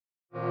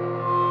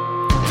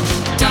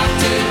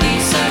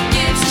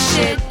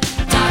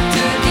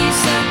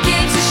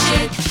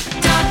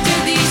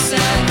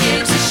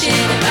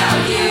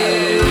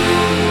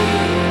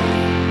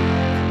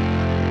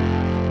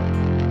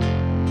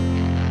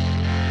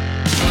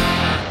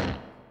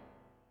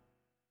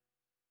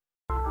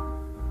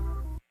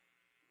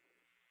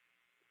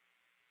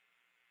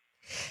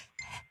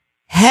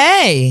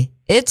Hey,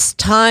 it's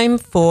time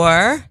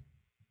for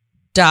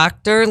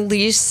Dr.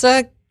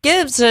 Lisa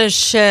Gives a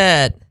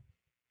Shit.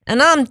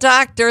 And I'm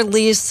Dr.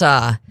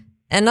 Lisa,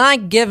 and I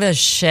give a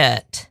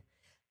shit.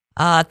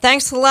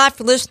 Thanks a lot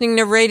for listening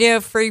to Radio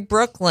Free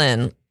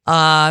Brooklyn. You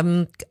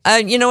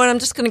know what? I'm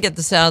just going to get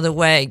this out of the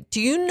way.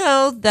 Do you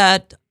know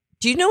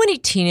any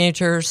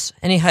teenagers,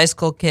 any high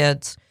school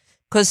kids?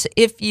 Because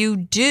if you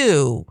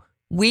do,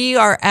 we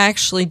are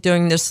actually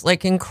doing this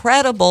like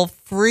incredible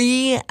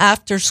free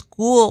after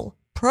school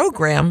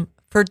program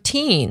for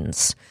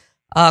teens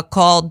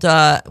called,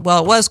 it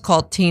was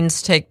called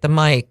Teens Take the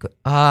Mic,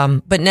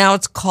 but now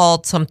it's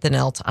called something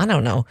else. I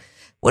don't know.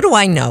 What do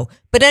I know?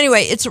 But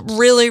anyway, it's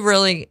really,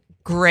 really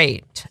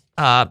great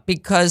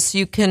because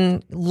you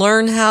can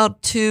learn how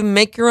to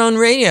make your own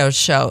radio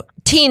show.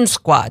 Teen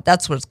Squad,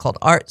 that's what it's called.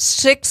 Our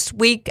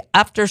 6-week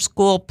after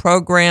school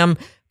program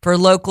for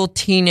local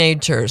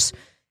teenagers.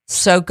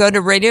 So go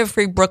to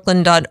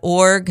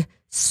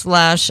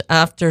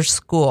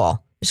radiofreebrooklyn.org/afterschool.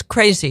 It's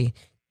crazy.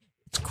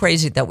 It's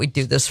crazy that we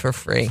do this for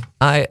free.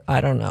 I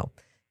don't know,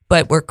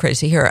 but we're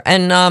crazy here.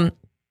 And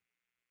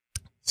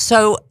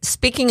so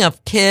speaking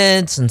of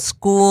kids and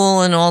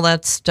school and all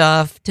that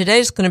stuff,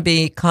 today's going to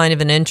be kind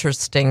of an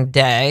interesting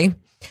day.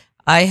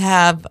 I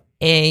have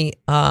the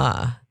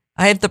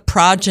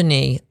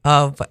progeny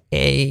of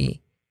a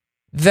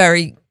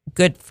very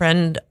good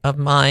friend of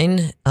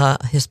mine,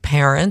 his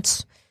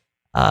parents.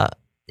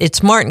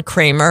 It's Martin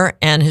Kramer,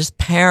 and his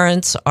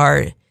parents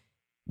are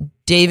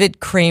David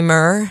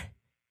Kramer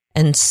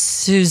and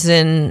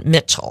Susan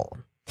Mitchell.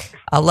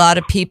 A lot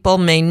of people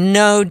may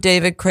know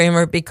David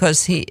Kramer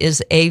because he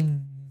is a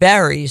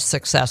very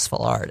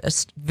successful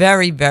artist,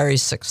 very, very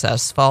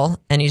successful,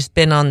 and he's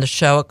been on the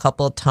show a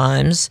couple of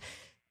times.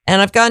 And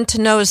I've gotten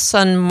to know his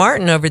son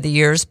Martin over the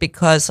years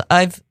because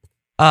I've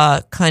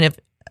kind of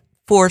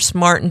forced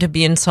Martin to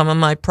be in some of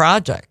my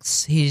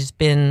projects. He's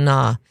been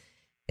a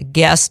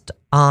guest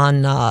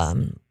on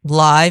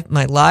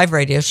my live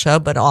radio show,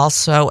 but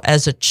also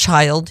as a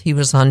child, he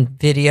was on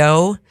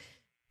video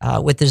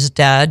with his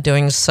dad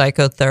doing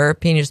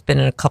psychotherapy, and he's been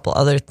in a couple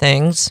other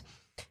things.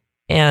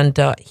 And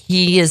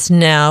he is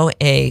now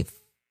a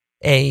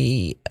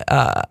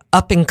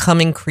up and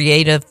coming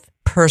creative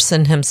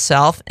person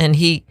himself, and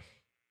he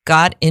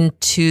got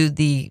into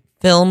the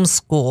film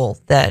school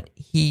that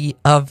he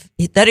got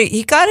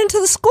into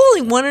the school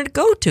he wanted to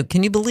go to.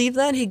 Can you believe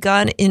that? He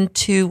got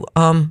into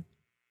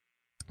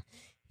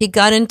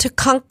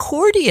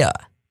Concordia.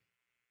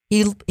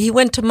 He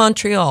went to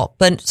Montreal.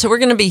 So we're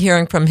going to be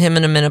hearing from him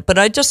in a minute. But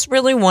I just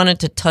really wanted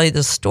to tell you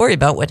the story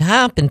about what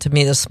happened to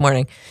me this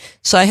morning.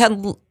 So I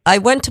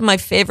went to my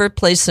favorite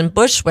place in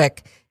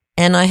Bushwick,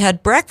 and I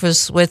had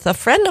breakfast with a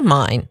friend of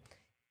mine.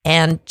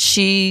 And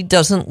she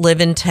doesn't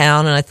live in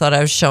town, and I thought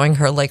I was showing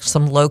her like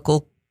some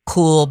local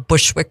cool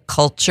Bushwick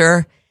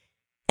culture.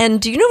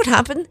 And do you know what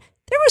happened?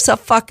 There was a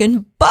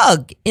fucking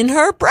bug in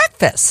her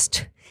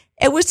breakfast.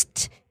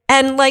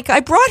 And like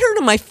I brought her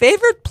to my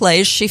favorite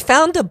place. She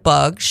found a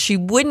bug. She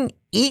wouldn't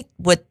eat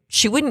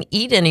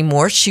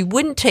anymore. She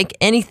wouldn't take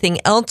anything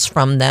else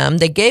from them.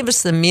 They gave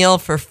us the meal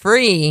for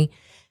free.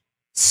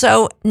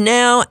 So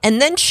now, and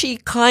then she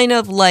kind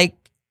of like,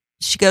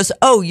 she goes,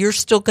 "Oh, you're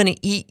still going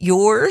to eat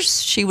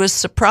yours?" She was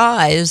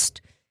surprised.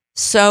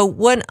 So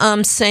what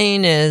I'm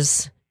saying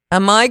is,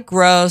 am I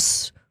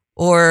gross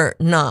or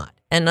not?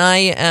 And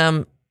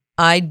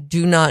I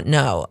do not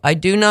know. I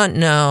do not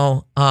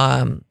know.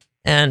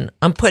 And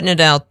I'm putting it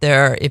out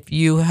there. If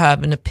you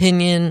have an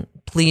opinion,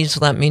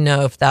 please let me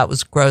know if that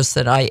was gross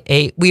that I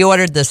ate. We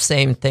ordered the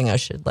same thing. I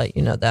should let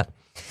you know that.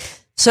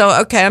 So,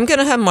 okay, I'm going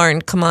to have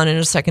Martin come on in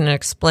a second and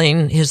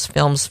explain his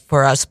films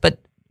for us. But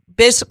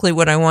basically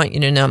what I want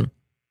you to know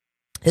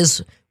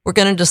is we're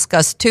going to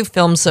discuss 2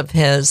 films of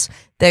his.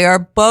 They are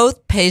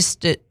both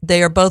posted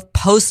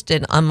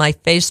on my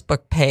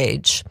Facebook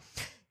page.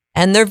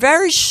 And they're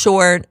very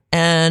short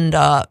and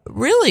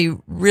really,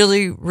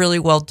 really, really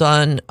well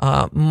done.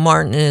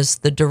 Martin is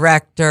the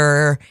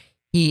director.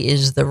 He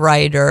is the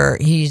writer.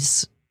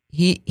 He's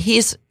pretty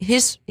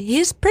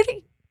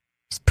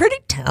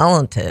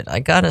talented, I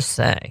gotta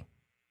say.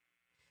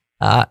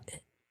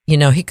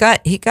 He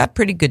got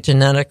pretty good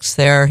genetics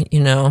there,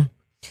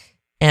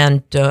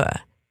 and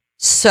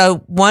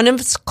so one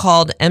of it's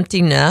called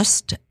Empty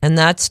Nest, and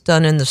that's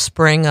done in the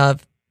spring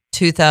of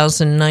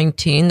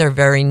 2019. They're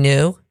very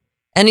new.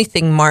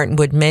 Anything Martin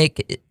would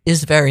make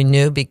is very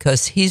new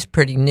because he's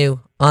pretty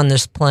new on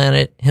this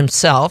planet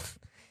himself.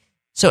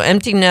 So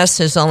Empty Nest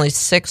is only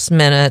 6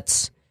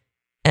 minutes,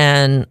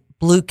 and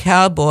Blue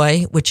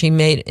Cowboy, which he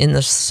made in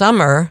the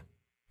summer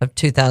of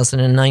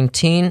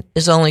 2019,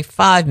 is only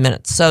 5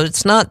 minutes. So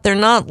they're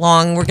not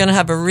long. We're going to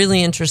have a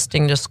really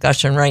interesting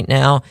discussion right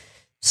now.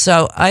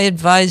 So I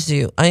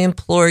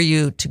implore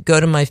you to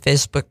go to my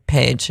Facebook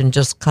page and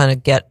just kind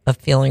of get a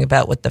feeling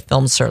about what the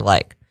films are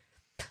like.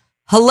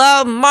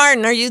 Hello,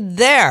 Martin, are you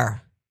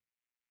there?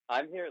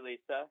 I'm here,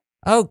 Lisa.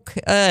 Oh,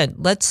 good.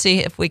 Let's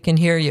see if we can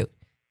hear you.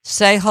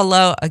 Say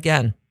hello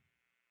again.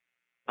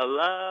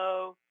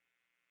 Hello.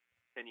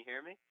 Can you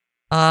hear me?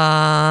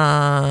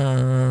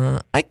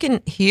 I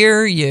can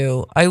hear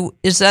you.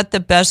 Is that the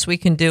best we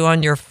can do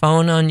on your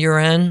phone on your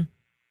end?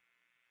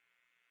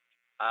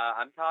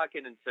 I'm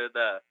talking into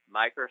the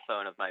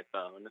microphone of my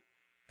phone.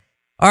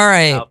 All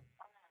right.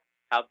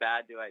 How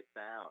bad do I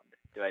sound?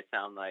 Do I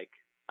sound like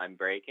I'm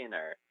breaking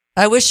or?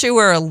 I wish you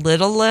were a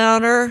little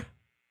louder.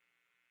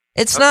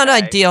 It's not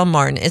ideal,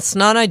 Martin. It's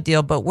not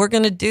ideal, but we're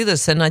going to do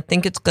this, and I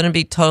think it's going to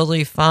be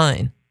totally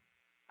fine.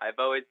 I've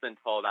always been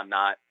told I'm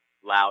not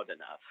loud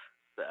enough.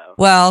 So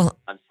well,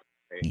 I'm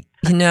sorry.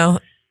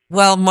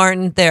 Well,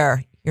 Martin,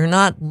 you're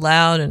not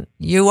loud, and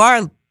you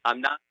are.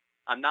 I'm not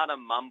a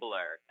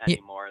mumbler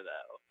anymore,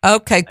 though.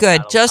 Okay,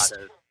 good. Just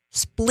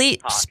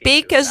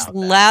speak as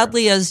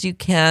loudly as you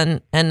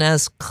can and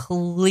as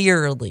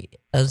clearly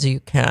as you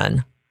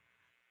can.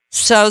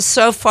 So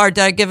far,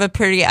 did I give a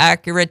pretty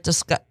accurate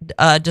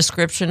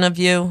description of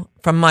you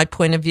from my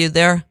point of view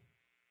there?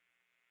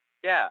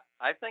 Yeah,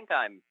 I think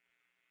I'm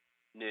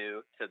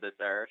new to this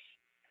earth.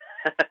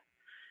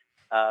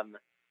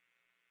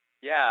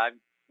 Yeah, I'm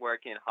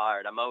working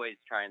hard. I'm always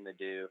trying to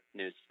do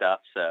new stuff,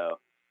 so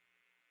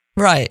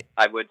right.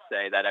 I would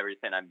say that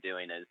everything I'm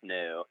doing is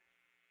new.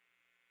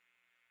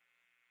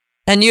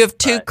 And you have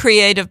two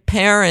creative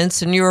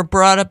parents, and you were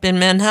brought up in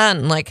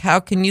Manhattan. Like, how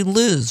can you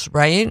lose,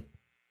 right?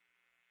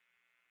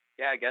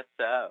 Yeah, I guess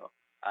so.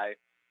 I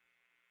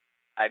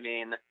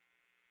mean,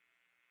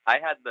 I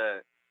had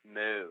to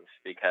move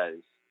because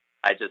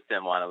I just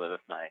didn't want to live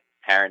with my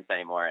parents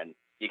anymore, and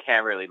you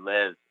can't really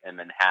live in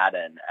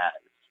Manhattan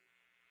as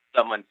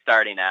someone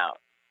starting out,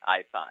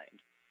 I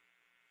find.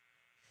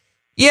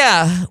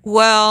 Yeah,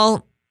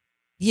 well,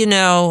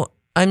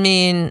 I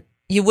mean,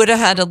 you would have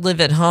had to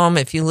live at home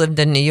if you lived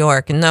in New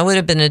York, and that would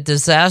have been a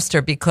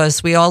disaster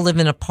because we all live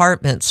in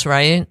apartments,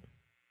 right?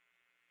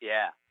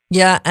 Yeah.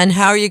 Yeah, and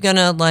how are you going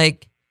to,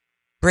 like,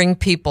 bring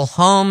people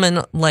home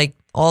and, like,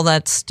 all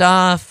that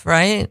stuff,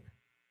 right?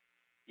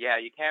 Yeah,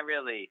 you can't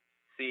really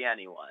see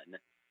anyone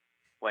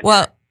when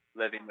you're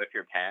living with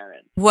your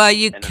parents. Well,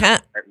 you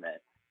can't.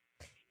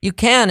 You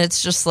can.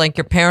 It's just like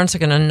your parents are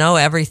going to know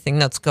everything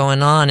that's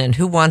going on, and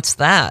who wants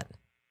that?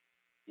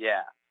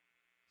 Yeah.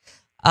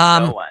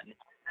 No one.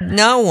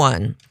 No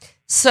one.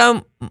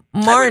 So,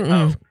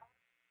 Martin,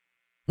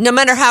 no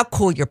matter how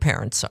cool your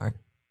parents are.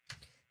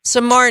 So,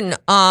 Martin,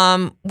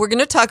 we're going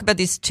to talk about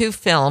these two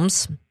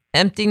films,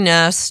 Empty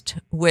Nest,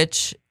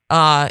 which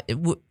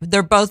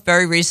they're both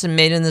very recent,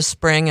 made in the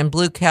spring, and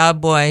Blue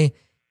Cowboy,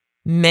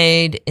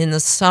 made in the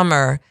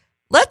summer.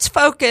 Let's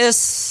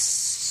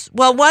focus.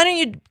 Well, why don't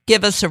you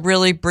give us a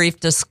really brief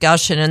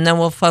discussion, and then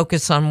we'll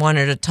focus on one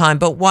at a time.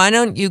 But why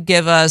don't you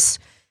give us,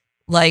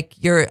 like,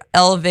 your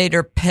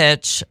elevator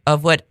pitch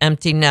of what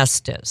Empty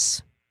Nest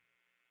is?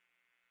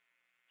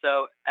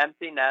 So,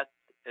 Empty Nest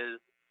is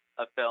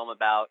a film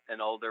about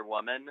an older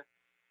woman.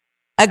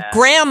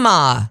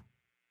 Grandma.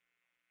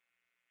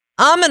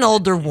 I'm an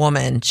older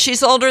woman.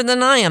 She's older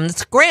than I am.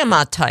 It's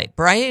grandma type,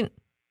 right?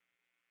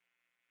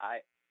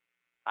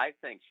 I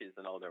think she's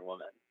an older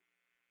woman.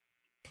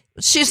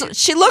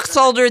 She looks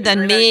older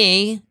than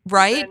me,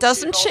 right?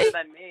 Doesn't she? She's older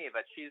than me,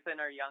 but she's in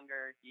her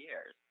younger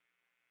years.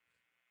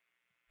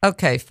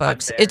 Okay,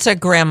 folks, it's a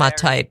grandma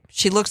type.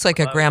 She looks like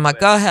a grandma.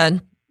 Go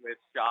ahead. With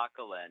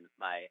Jacqueline,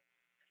 my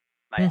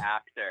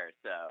actor,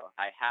 so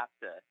I have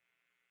to.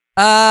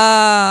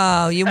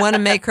 Oh, you want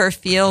to make her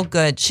feel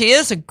good. She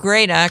is a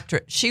great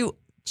actress.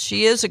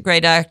 She is a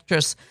great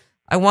actress.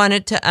 I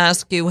wanted to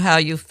ask you how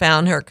you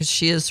found her because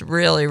she is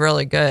really,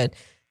 really good.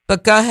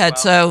 But go ahead.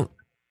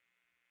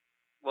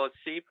 Well,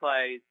 she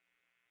plays,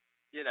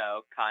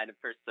 kind of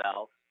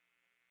herself.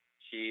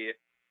 She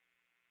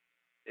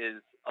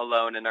is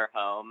alone in her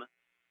home,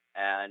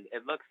 and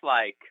it looks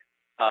like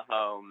a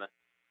home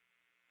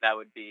that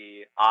would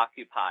be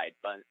occupied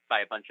by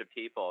a bunch of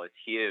people. It's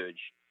huge.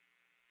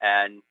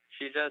 And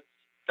she just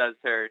does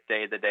her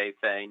day-to-day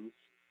things,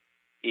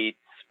 eats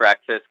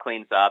breakfast,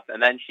 cleans up,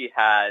 and then she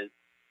has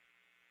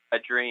a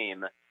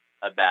dream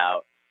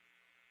about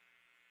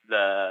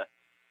the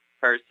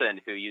person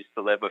who used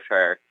to live with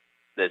her,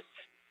 this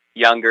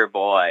younger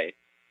boy,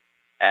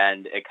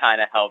 and it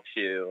kind of helps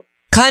you.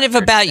 Kind of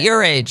about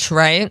your age,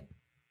 right?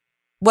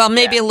 Well,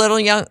 maybe a little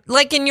young,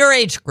 like in your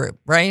age group,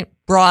 right?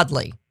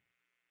 Broadly.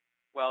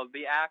 Well,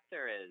 the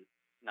actor is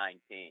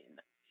 19,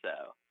 so.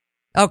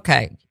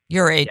 Okay,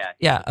 your age.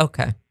 Yeah,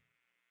 okay.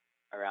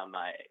 Around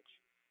my age.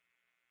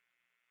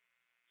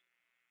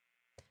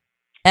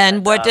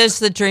 And what is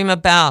the dream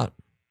about?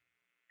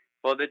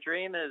 Well, the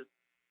dream is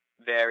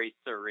very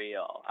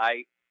surreal.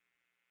 I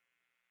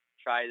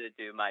try to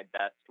do my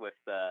best with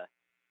the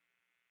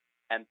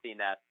empty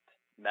nest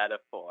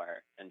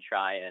metaphor and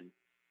try and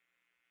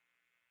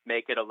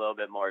make it a little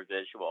bit more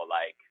visual.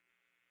 Like,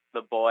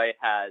 the boy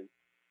has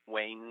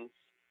wings.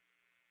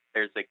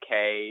 There's a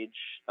cage,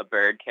 a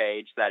bird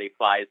cage that he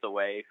flies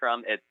away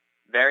from. It's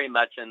very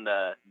much in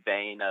the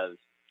vein of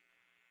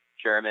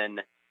German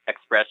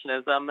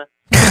expressionism.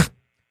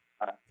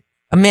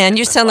 Man,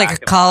 you sound like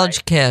a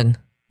college kid.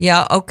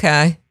 Yeah,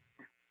 okay.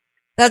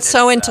 That's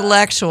so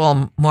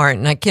intellectual,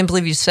 Martin. I can't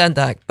believe you said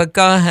that, but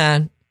go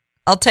ahead.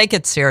 I'll take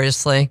it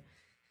seriously.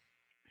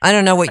 I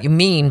don't know what you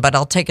mean, but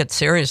I'll take it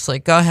seriously.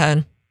 Go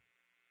ahead.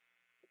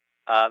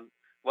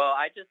 Well,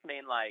 I just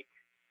mean like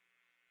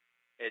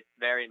it's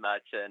very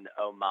much an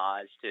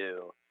homage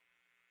to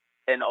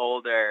an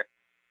older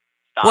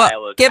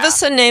style of. Give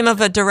us a name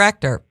of a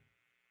director.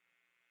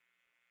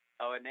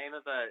 Oh, a name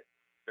of a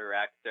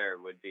director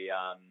would be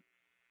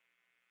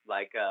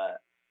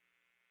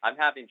I'm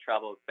having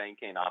trouble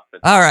thinking off the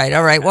top. All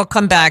right. We'll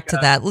come back to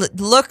that.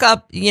 Look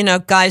up,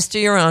 guys, do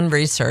your own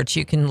research.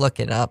 You can look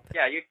it up.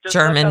 Yeah, you just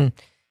German look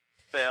up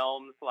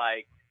films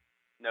like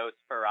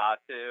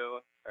Nosferatu.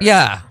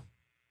 Yeah.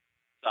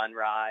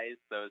 Sunrise.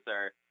 Those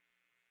are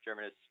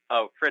German.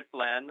 Oh, Fritz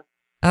Lang.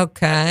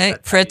 Okay.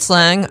 Fritz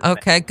Lang.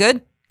 Okay,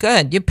 good.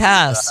 You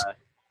pass.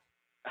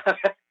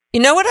 You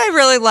know what I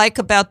really like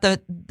about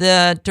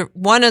the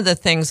one of the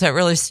things that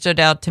really stood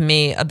out to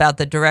me about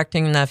the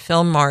directing in that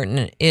film,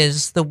 Martin,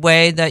 is the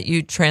way that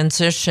you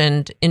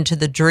transitioned into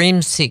the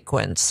dream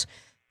sequence,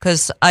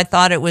 because I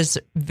thought it was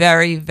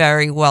very,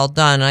 very well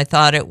done. I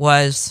thought it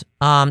was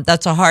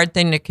that's a hard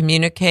thing to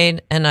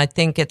communicate, and I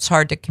think it's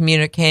hard to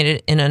communicate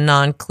it in a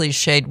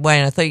non-cliched way.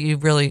 And I thought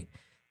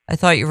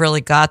you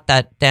really got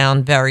that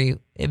down very,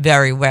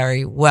 very,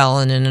 very well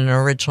and in an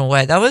original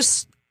way. That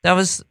was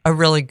a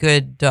really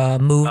good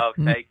move. Oh,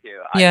 thank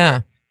you. Yeah. I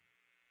worked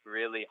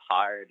really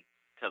hard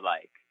to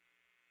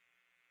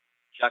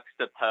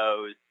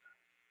juxtapose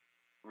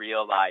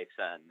real life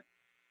and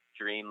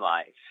dream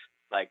life.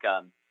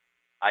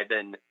 I've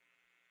been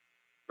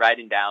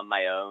writing down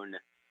my own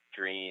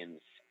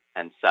dreams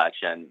and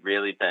such, and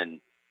really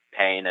been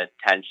paying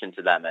attention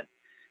to them. And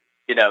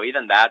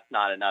even that's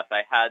not enough.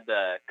 I had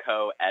to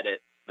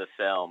co-edit the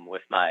film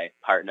with my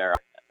partner,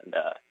 and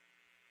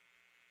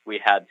we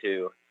had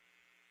to.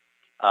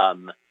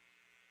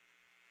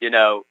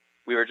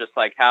 We were just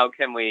like, how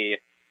can we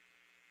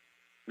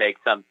make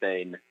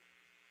something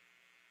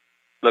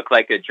look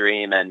like a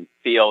dream and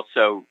feel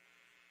so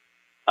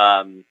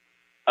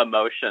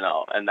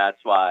emotional? And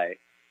that's why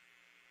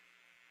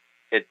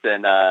it's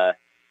in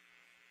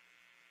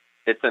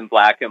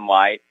black and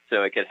white,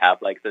 so it could have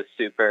the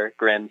super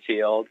grim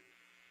field.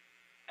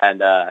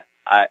 And I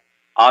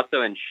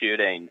also, in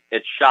shooting,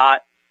 it's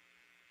shot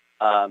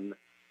in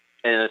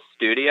a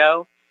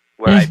studio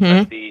where I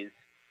put these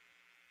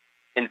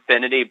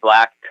infinity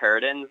black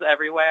curtains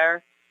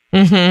everywhere.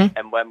 Mm-hmm.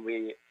 And when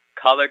we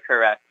color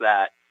correct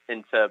that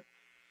into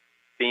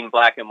being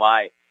black and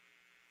white,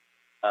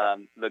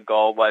 the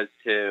goal was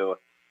to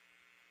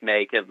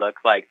make it look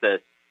like this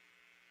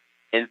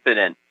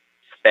infinite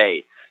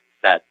space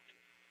that's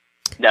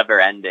never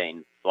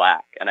ending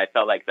black. And I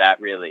felt like that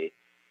really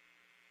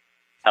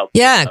helped.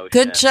 Yeah,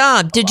 good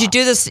job. Did you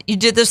do this? You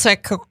did this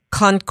at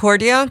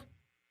Concordia?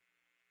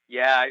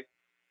 Yeah,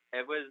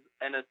 it was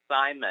an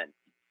assignment.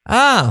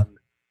 Oh.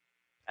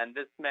 And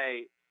this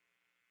may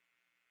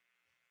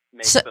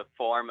make the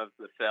form of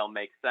the film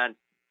make sense.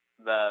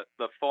 The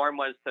form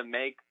was to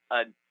make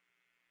a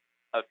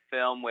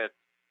film with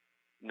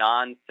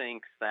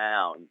non-sync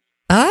sounds.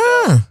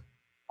 Ah. So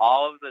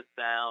all of the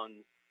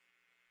sounds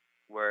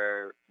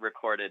were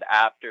recorded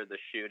after the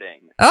shooting.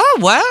 Oh,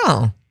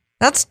 wow.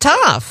 That's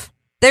tough.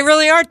 They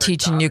really are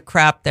teaching you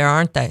crap there,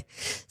 aren't they?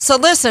 So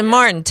listen,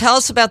 Martin, tell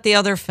us about the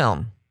other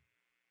film.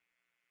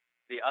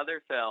 The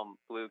other film,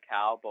 Blue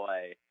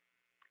Cowboy,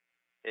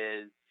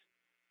 is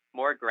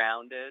more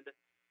grounded.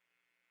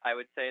 I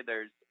would say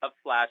there's a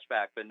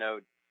flashback, but no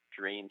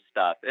dream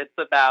stuff. It's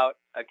about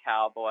a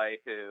cowboy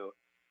who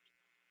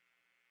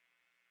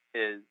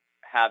is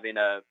having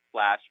a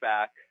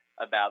flashback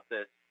about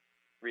this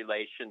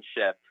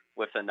relationship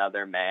with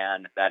another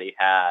man that he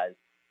has,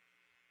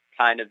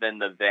 kind of in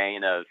the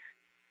vein of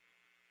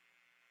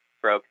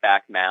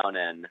Brokeback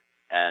Mountain.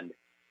 And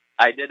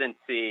I didn't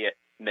see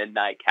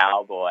Midnight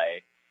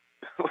Cowboy,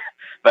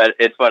 but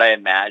it's what I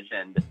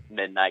imagined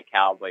Midnight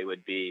Cowboy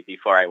would be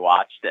before I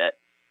watched it.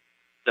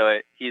 So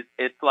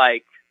it's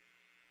like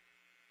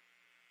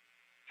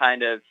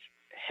kind of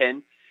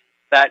hints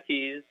that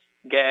he's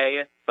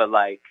gay, but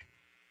I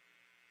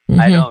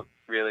don't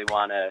really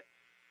want to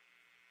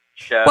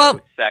show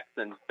sex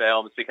in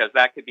films because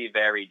that could be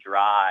very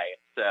dry.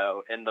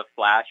 So in the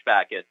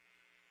flashback, it's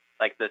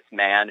like this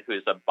man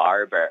who's a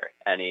barber,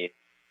 and he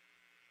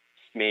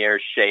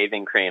smears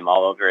shaving cream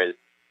all over his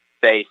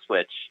face,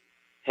 which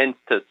hints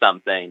to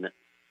something.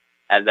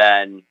 And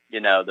then,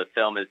 the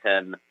film is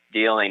him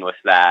dealing with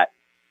that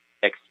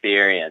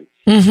experience.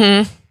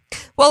 Mm-hmm.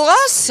 Well,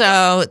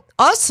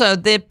 also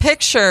the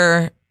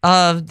picture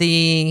of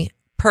the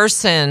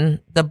person,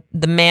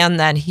 the man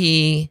that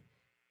he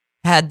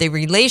had the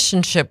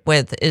relationship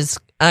with is,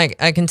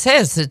 I can say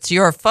it's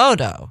your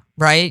photo,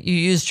 right? You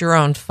used your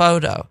own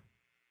photo.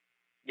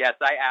 Yes,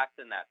 I act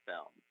in that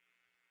film.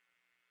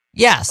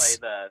 Yes. I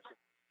play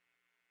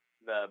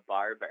the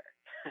barber.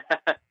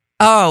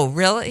 Oh,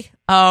 really?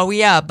 Oh,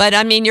 yeah. But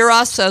I mean, you're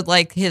also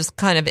his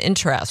kind of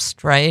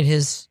interest, right?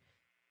 His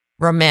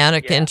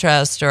romantic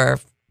interest or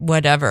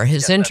whatever,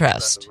 his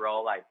interest. That's the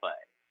role I play.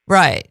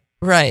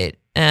 Right.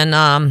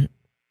 And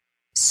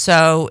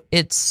so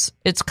it's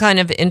kind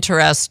of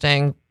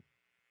interesting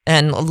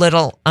and a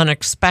little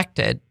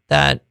unexpected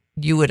that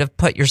you would have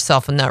put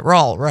yourself in that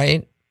role,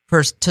 right?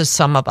 To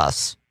some of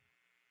us.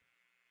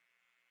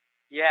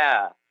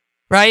 Yeah.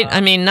 Right?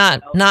 I mean,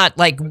 not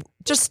like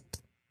just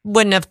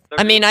wouldn't have.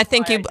 I mean, I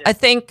think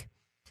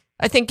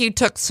you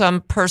took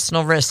some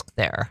personal risk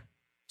there,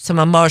 some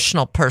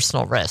emotional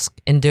personal risk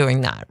in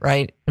doing that,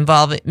 right?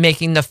 Involving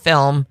making the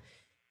film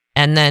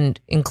and then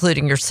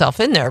including yourself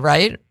in there,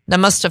 right? That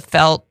must have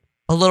felt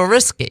a little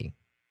risky.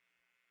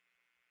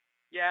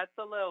 Yeah, it's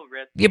a little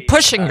risky. You're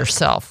pushing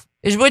yourself,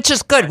 which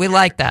is good. We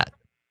like that.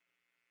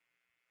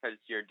 Because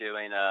you're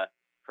doing a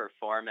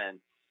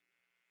performance,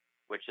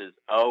 which is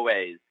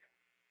always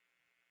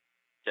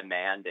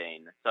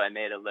demanding. So I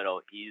made it a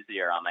little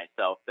easier on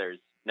myself. There's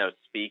no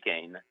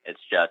speaking.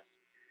 It's just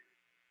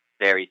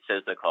very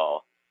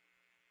physical.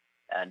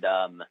 And,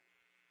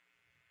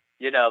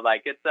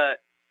 like it's a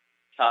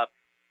tough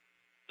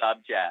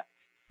subject.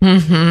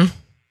 Mm-hmm.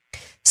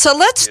 So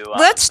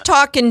let's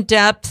talk in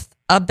depth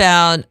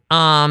about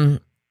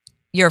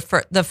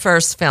the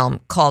first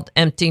film called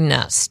Empty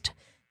Nest.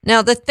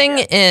 Now, the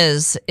thing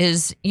is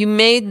you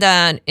made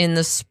that in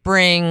the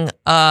spring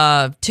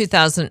of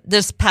 2000,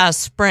 this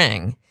past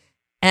spring.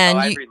 And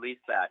I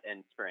released that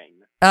in spring.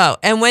 Oh,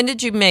 and when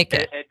did you make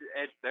it?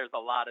 There's a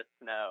lot of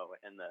snow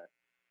in the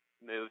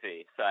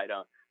movie, so I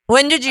don't.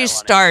 When did you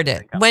start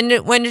it? When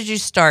did you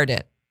start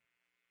it?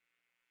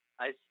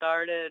 I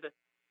started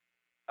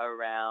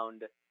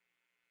around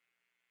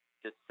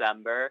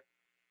December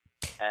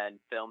and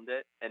filmed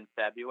it in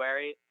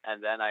February,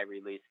 and then I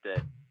released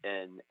it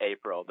in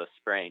April, the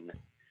spring.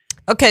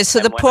 Okay, so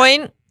the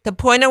point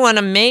I want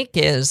to make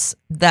is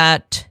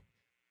that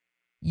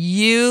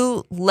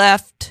you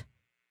left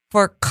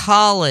for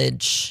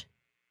college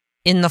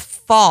in the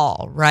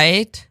fall,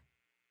 right?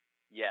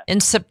 Yes.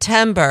 In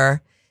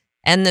September,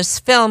 and this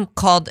film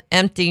called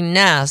Empty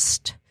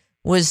Nest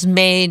was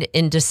made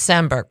in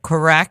December,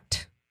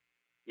 correct?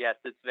 Yes,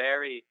 it's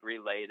very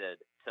related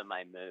to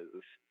my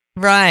move.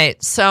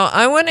 Right. So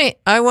I want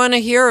to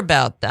hear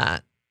about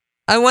that.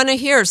 I want to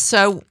hear.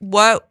 So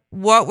what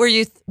were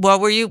you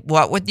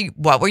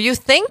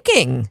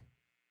thinking?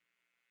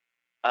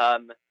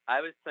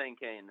 I was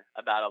thinking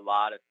about a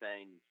lot of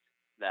things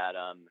that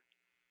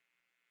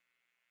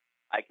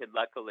I could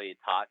luckily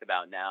talk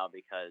about now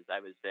because I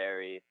was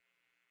very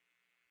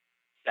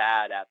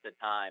sad at the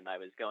time. I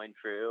was going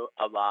through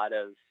a lot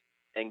of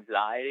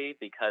anxiety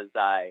because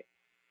I,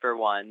 for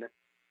one,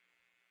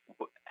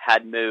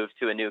 had moved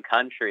to a new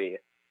country,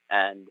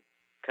 and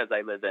because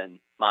I live in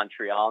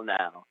Montreal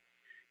now,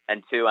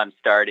 and two, I'm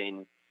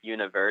starting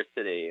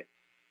university,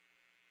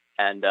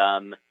 and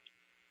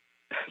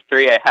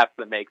three, I have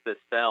to make this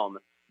film.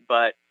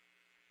 But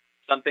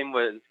something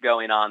was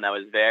going on that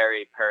was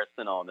very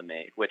personal to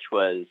me, which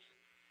was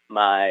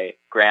my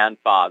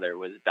grandfather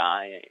was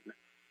dying,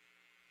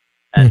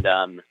 and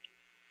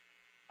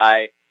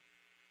I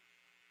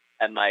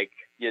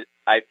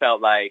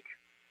felt like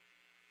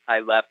I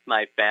left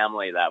my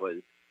family that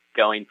was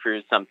going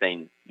through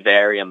something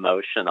very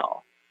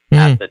emotional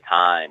at the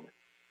time.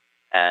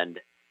 And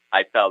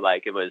I felt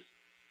like it was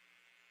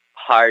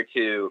hard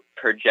to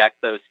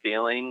project those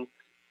feelings,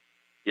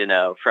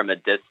 from a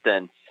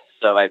distance.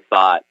 So I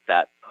thought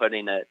that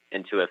putting it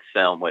into a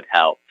film would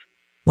help.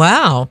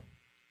 Wow.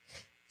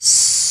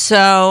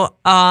 So,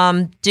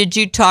 did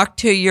you talk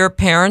to your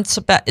parents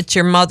about it?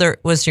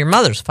 Was your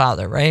mother's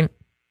father, right?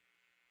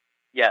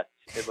 Yes,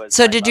 it was.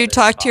 So did you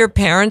talk to your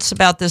parents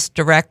about this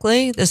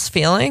directly, this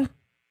feeling?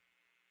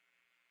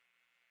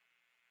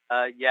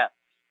 Yes,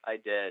 I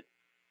did.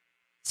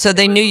 So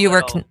they knew you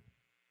were.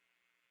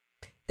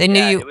 They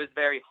knew you. It was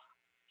very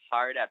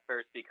hard at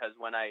first because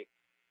when I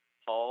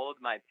told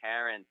my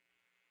parents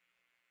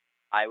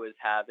I was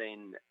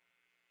having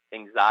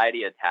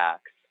anxiety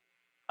attacks,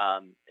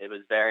 it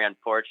was very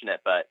unfortunate,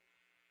 but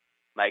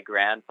my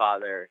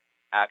grandfather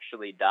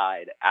actually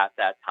died at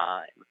that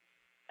time,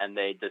 and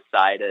they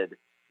decided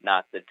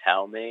not to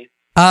tell me.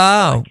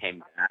 Oh. When I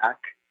came back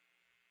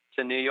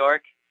to New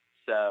York,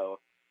 so,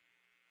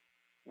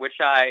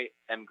 which I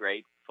am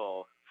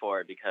grateful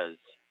for because,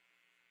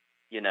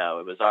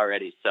 it was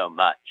already so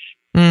much.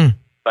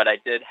 But I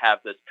did have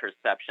this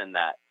perception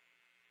that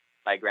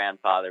my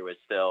grandfather was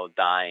still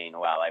dying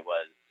while I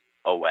was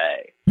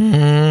away.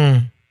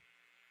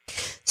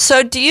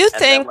 So do you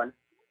think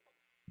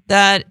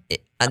that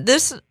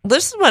this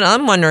is what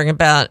I'm wondering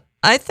about?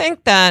 I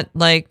think that,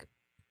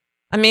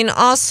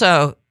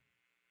 also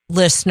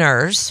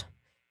listeners,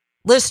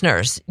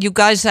 you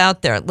guys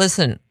out there,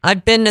 listen,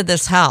 I've been to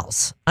this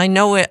house. I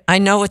know it. I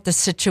know what the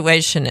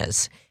situation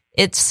is.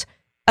 It's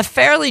a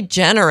fairly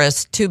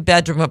generous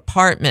 2-bedroom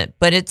apartment,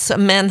 but it's a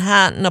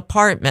Manhattan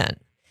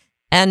apartment.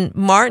 And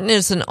Martin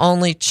is an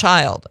only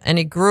child, and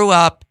he grew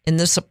up in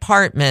this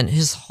apartment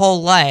his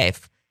whole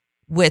life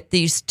with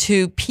these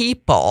two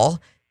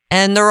people,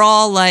 and they're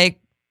all I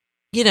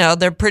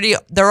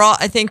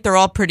think they're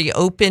all pretty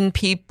open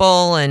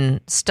people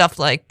and stuff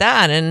like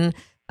that. And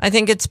I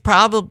think it's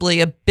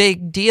probably a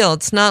big deal.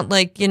 It's not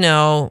like,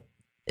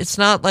 it's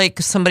not like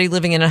somebody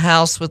living in a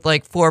house with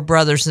like 4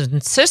 brothers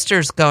and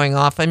sisters going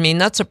off. I mean,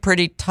 that's a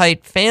pretty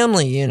tight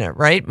family unit,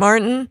 right,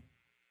 Martin?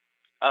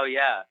 Oh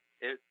yeah,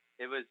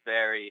 it was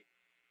very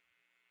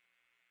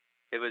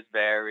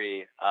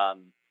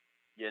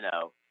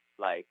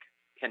like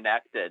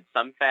connected.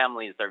 Some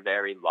families are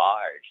very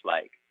large.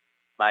 Like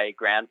my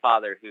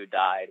grandfather who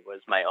died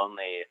was my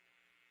only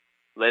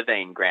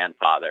living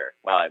grandfather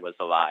while I was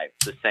alive.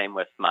 The same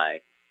with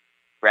my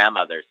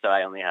grandmother. So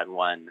I only had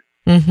one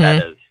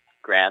set of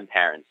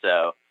grandparents.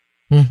 So,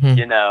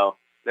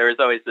 there was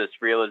always this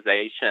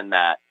realization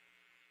that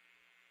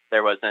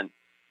there wasn't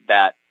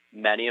that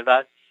many of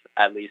us,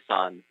 at least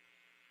on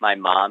my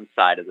mom's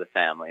side of the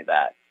family,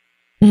 that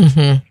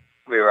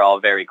we were all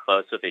very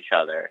close with each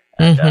other.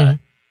 And,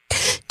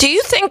 do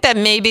you think that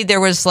maybe there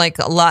was like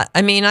a lot?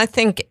 I mean, I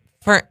think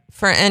for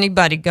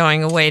anybody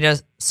going away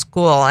to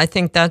school, I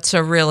think that's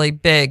a really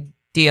big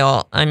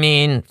deal. I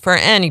mean, for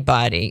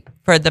anybody,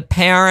 for the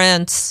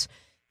parents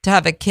to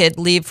have a kid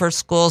leave for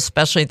school,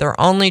 especially their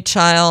only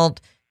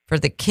child, for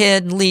the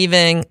kid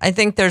leaving, I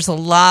think there's a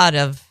lot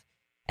of,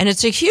 and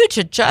it's a huge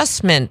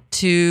adjustment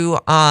to,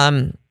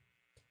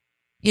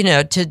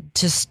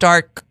 to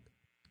start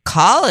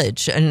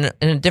college in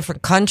a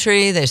different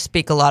country. They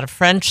speak a lot of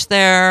French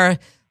there,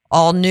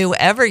 all new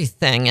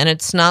everything. And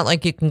it's not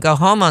like you can go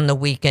home on the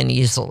weekend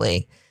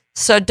easily.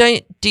 So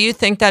do you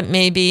think that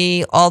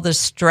maybe all the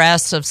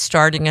stress of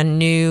starting a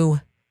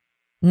new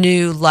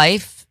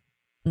life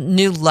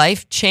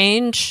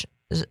change,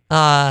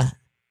 a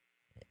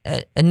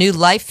new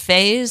life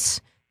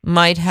phase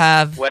might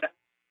have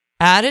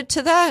added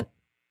to that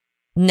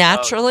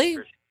naturally?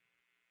 Oh,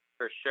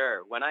 for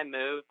sure. When I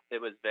moved,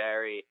 it was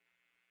very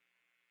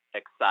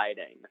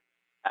exciting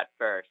at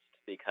first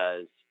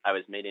because I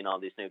was meeting all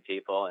these new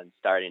people and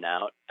starting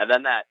out. And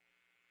then that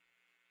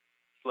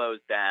slows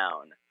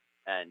down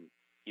and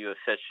you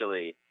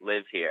officially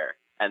live here.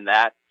 And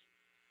that's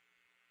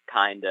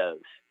kind of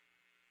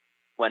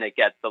when it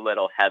gets a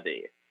little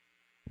heavy.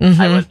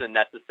 I wasn't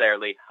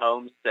necessarily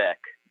homesick,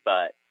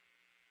 but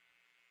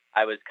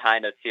I was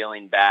kind of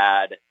feeling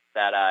bad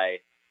that I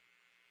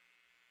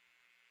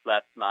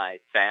left my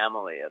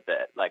family a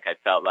bit. Like I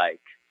felt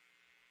like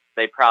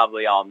they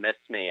probably all miss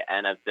me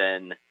and have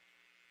been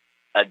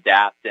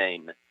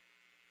adapting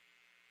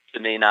to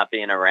me not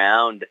being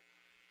around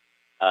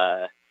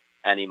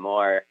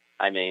anymore.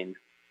 I mean,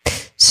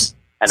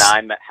 and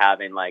I'm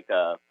having like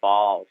a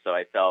ball, so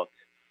I felt,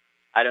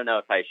 I don't know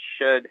if I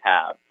should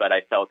have, but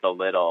I felt a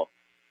little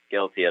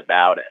guilty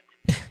about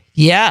it.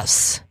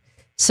 Yes.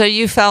 So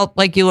you felt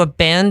like you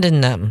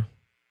abandoned them.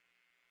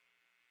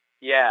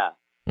 Yeah.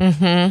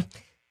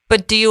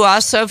 But do you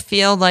also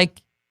feel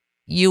like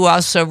you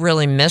also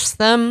really miss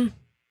them?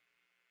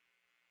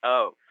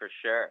 Oh, for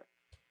sure.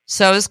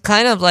 So it's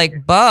kind of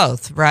like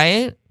both,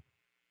 right?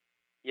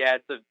 Yeah,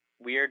 it's a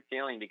weird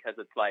feeling because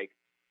it's like,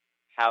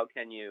 how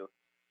can you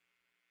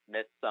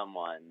miss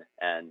someone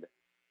and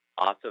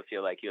also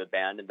feel like you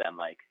abandoned them?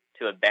 Like,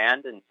 to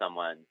abandon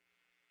someone,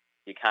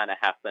 you kind of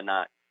have to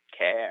not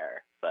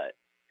care, but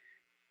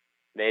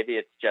maybe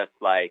it's just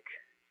like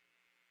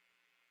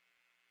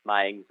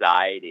my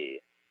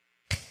anxiety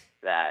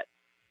that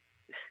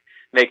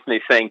makes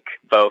me think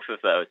both of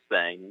those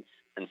things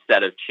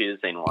instead of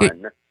choosing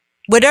one.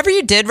 Whatever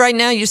you did right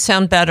now, you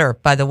sound better,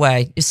 by the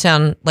way. You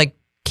sound like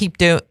keep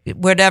doing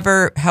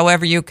whatever,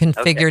 however you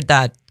configured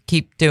that,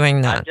 keep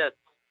doing that.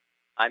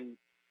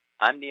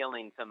 I'm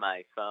kneeling to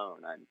my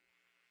phone. I'm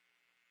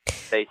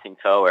facing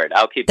forward.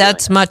 I'll keep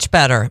That's doing much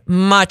better.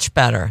 Much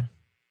better.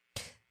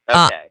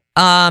 Okay.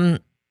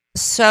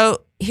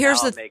 So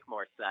here's That'll make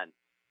more sense.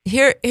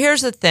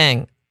 Here's the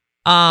thing.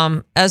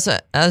 As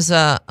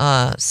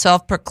a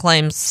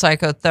self-proclaimed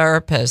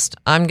psychotherapist,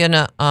 I'm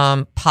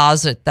gonna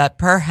posit that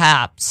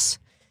perhaps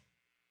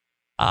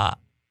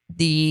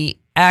the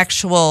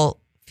actual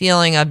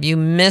feeling of you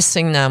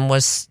missing them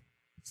was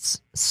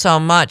so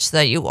much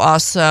that you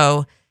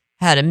also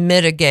had to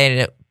mitigate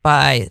it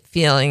by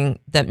feeling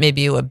that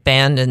maybe you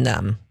abandoned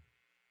them.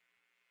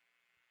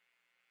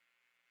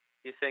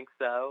 You think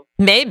so?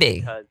 Maybe.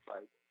 Because,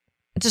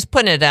 just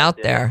putting it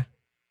out there.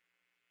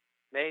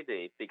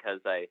 Maybe because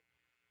I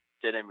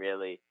didn't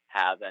really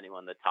have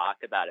anyone to talk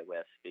about it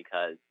with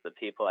because the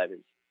people I was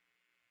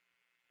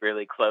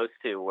really close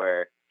to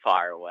were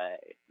far away.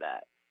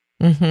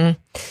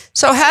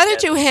 So how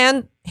did you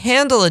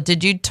handle it?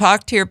 Did you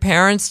talk to your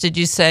parents? Did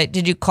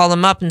you call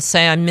them up and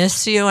say, I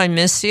miss you,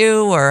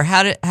 or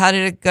how did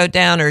it go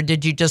down? Or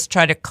did you just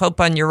try to cope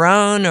on your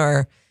own?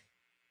 Or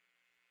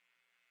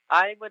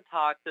I would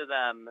talk to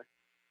them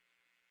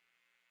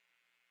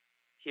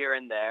here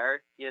and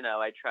there.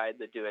 I tried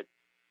to do it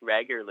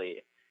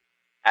regularly,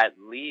 at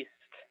least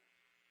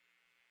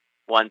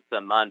once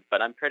a month,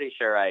 but I'm pretty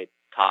sure I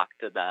talked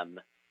to them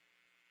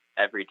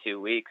every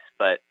 2 weeks.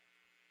 But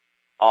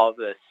all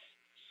this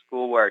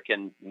schoolwork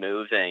and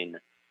moving,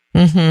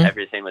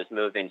 everything was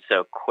moving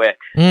so quick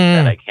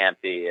that I can't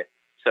be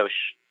so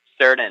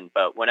certain.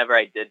 But whenever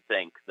I did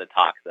think to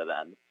talk to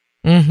them,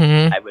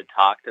 I would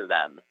talk to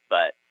them.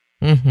 But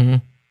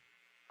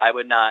I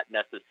would not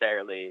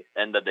necessarily,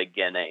 in the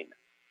beginning,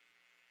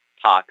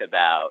 talk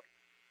about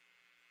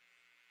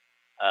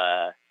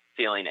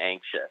feeling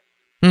anxious.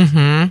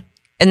 Mm-hmm.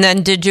 And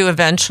then did you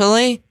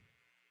eventually?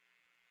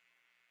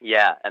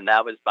 Yeah, and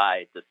that was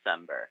by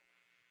December.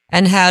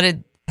 And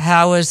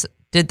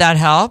did that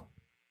help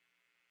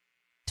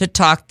to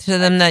talk to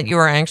them that you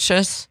were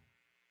anxious?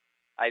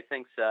 I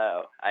think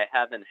so. I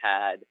haven't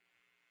had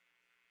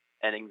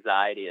an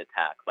anxiety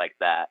attack like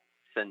that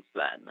since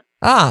then.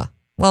 Ah,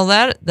 well,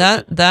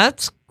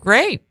 that's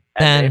great.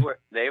 And then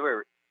they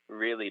were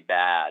really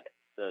bad,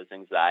 those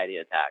anxiety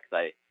attacks.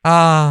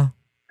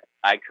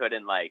 I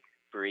couldn't like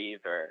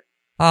breathe or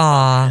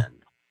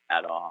function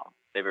at all.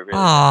 They were really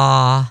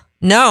bad.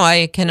 No,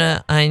 I can.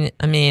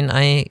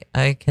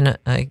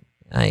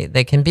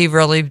 They can be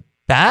really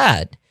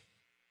bad.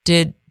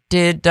 Did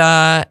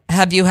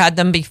have you had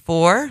them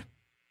before?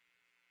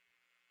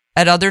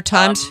 At other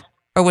times,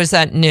 or was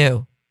that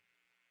new?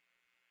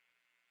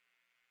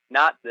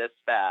 Not this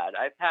bad.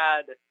 I've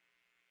had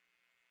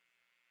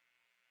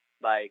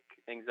like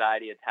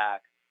anxiety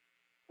attacks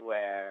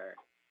where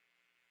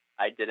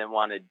I didn't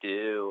want to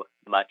do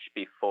much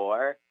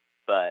before,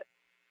 but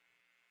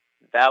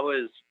that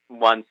was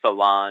once a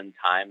long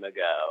time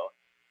ago.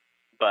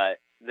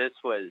 But this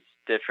was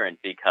different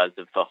because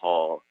of the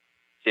whole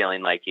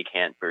feeling like you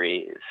can't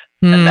breathe.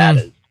 And that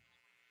has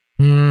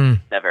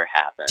never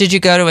happened. Did you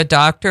go to a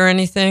doctor or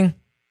anything?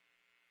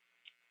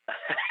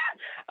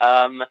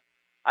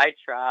 I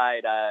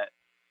tried. I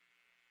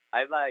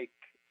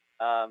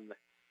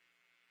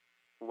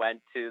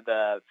went to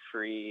the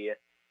free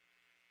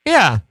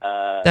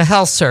the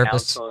health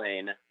service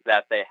counseling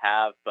that they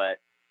have, but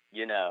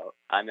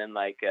I'm in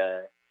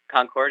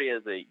Concordia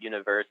is a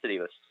university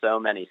with so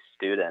many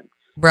students,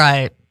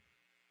 right?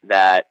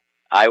 That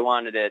I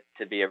wanted it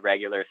to be a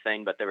regular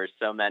thing, but there were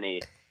so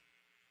many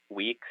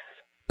weeks.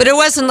 But it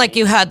wasn't like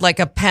you had like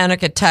a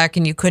panic attack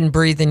and you couldn't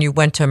breathe and you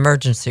went to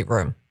emergency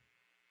room.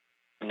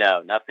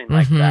 No, nothing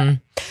like that.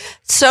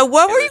 So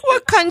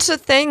what kinds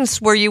of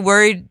things were you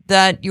worried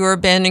that you were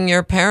abandoning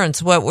your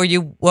parents? What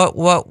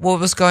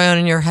was going on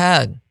in your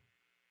head?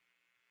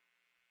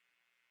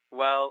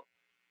 Well,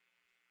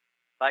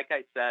 like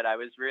I said, I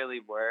was really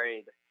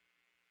worried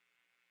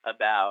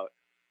about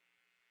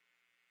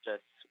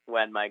just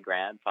when my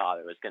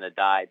grandfather was going to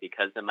die,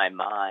 because in my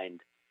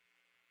mind,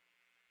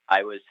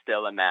 I was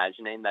still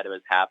imagining that it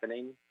was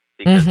happening,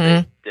 because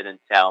they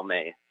didn't tell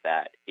me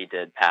that he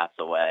did pass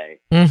away.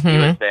 He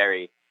was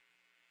very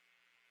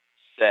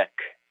sick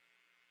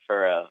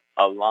for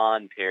a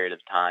long period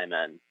of time.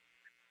 And,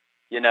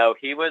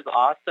 he was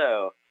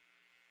also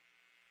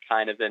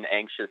kind of an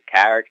anxious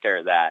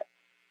character that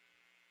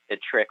it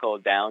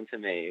trickled down to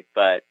me.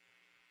 But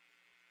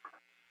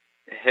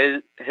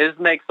his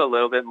makes a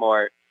little bit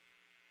more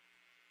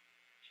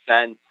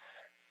sense,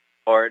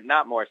 or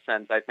not more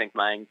sense. I think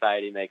my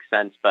anxiety makes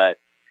sense, but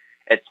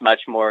it's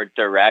much more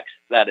direct,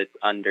 that it's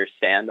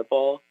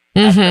understandable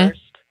at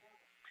first,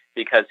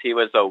 because he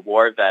was a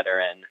war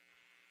veteran,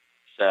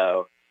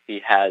 so he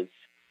has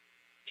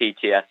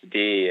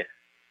PTSD.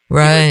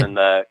 Right. He was in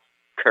the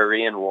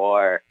Korean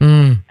War,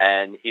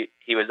 and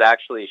he was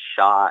actually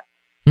shot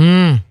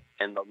in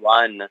the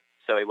lung,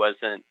 so he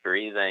wasn't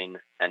breathing,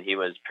 and he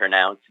was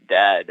pronounced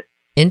dead.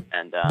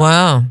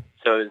 Wow.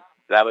 So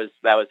that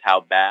was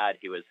how bad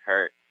he was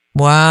hurt.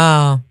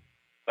 Wow.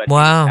 But he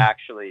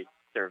actually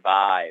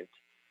survived.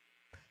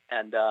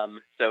 And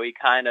so he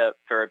kind of,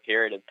 for a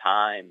period of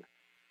time,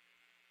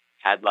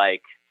 had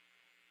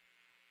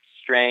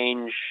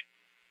strange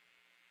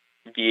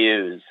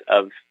views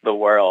of the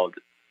world.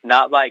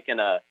 Not in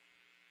a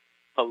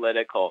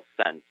political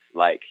sense.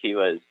 He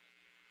was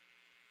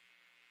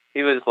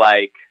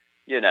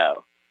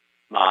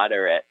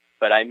moderate.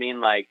 But I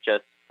mean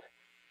just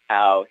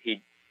how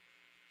he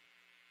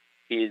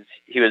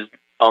was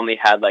only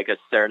had a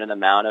certain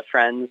amount of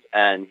friends,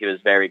 and he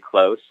was very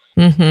close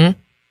to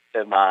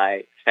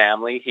my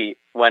family.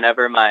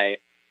 Whenever my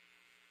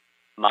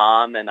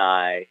mom and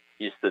I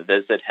used to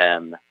visit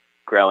him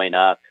growing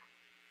up,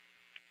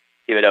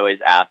 he would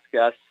always ask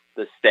us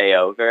to stay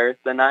over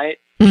the night.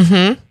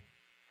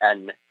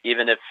 And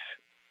even if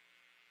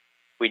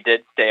we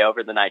did stay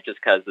over the night, just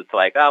because it's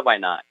oh, why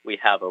not? We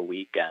have a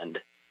weekend,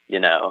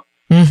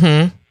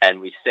 And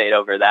we stayed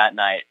over that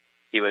night.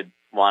 He would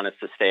want us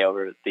to stay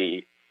over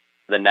the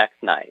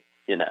next night,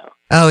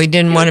 Oh, he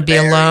didn't want to be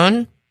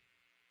alone?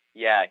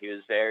 Yeah, he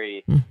was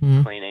very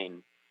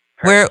cleaning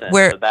person.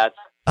 Where? So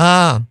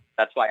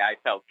that's why I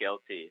felt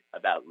guilty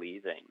about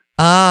leaving.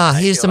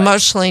 He's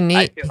emotionally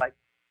neat.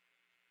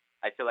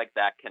 I feel like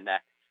that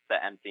connects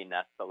the empty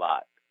nest a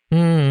lot,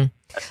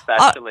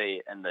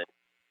 especially in the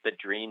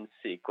dream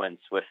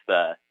sequence with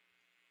the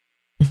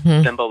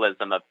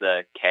symbolism of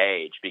the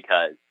cage,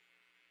 because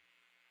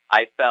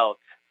I felt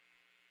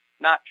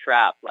not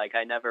trapped.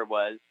 I never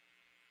was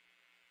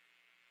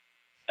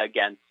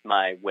against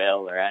my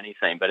will or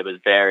anything, but it was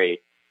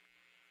very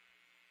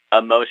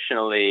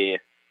emotionally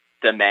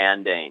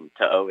demanding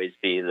to always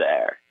be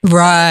there.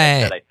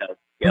 Right. I felt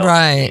guilt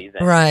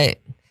leaving.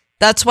 Right.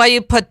 That's why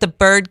you put the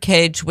bird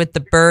cage with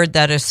the bird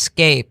that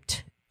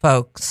escaped,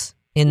 folks,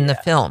 in the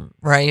film,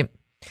 right?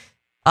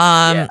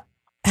 How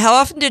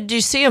often did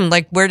you see him?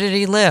 Like, where did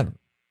he live?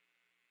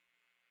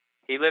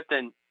 He lived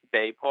in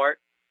Bayport,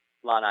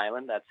 Long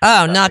Island. That's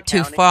not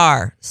too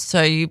far.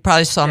 So you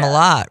probably saw him a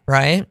lot,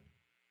 right?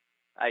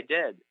 I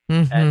did.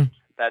 Mm-hmm. And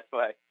that's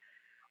why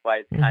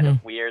it's kind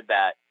of weird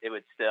that it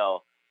would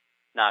still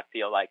not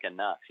feel like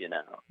enough, you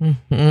know?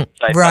 Mm-hmm.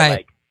 So I felt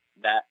like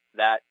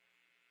that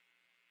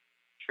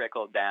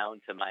trickled down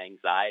to my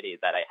anxiety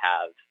that I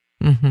have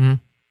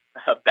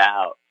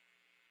about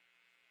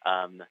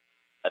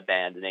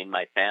abandoning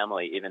my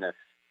family, even if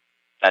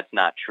that's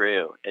not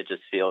true. It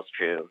just feels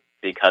true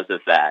because of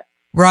that.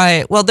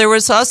 Right. Well, there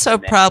was also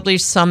probably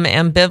some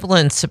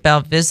ambivalence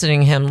about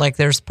visiting him. Like,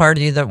 there's part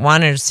of you that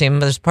wanted to see him,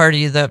 but there's part of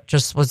you that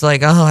just was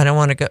like, oh, I don't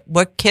want to go.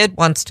 What kid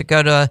wants to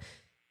go to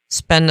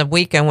spend the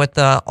weekend with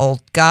the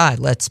old guy?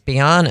 Let's be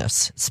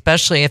honest,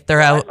 especially if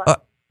they're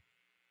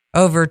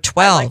over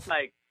 12.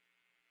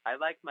 I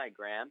like my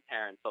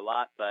grandparents a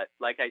lot, but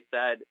like I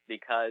said,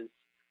 because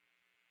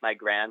my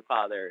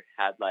grandfather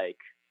had like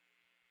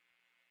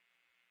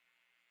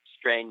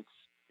strange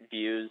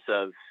views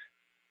of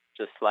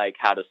just like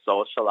how to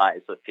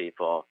socialize with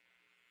people.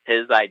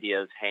 His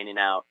idea of hanging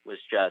out was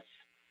just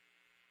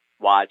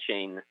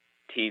watching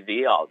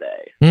TV all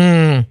day.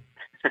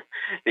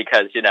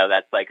 Because, you know,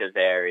 that's like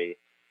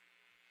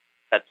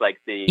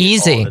the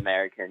easy old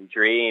American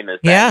dream is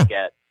that you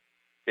get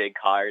big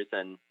cars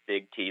and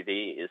big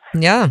TVs.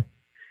 Yeah.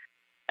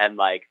 And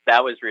like,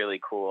 that was really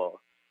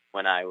cool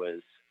when I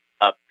was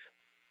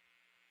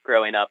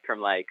growing up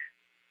from like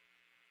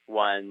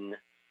 1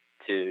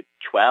 to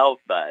 12,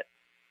 but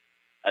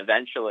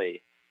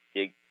eventually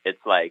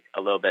it's like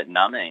a little bit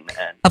numbing.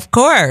 And of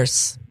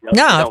course. you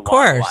don't want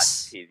to watch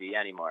TV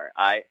anymore.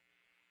 I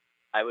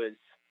was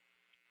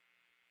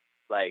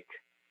like,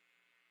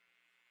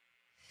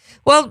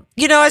 well,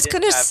 you know, I was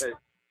going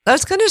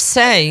to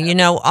say, you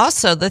know,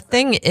 also the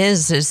thing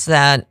is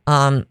that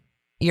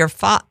your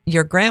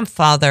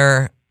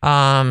grandfather,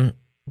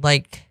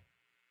 like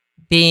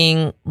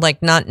being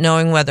like not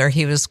knowing whether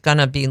he was going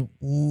to be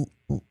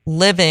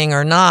living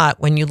or not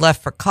when you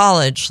left for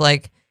college,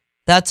 like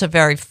that's like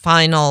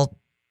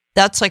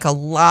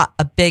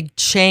a big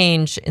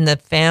change in the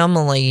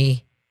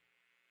family.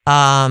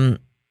 And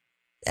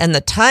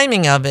the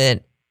timing of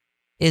it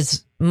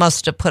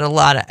must have put a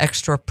lot of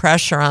extra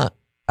pressure on.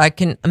 I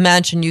can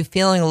imagine you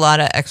feeling a lot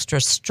of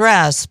extra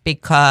stress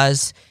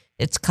because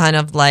it's kind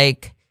of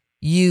like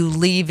you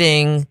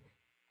leaving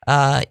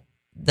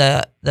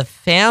the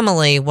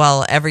family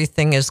while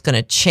everything is going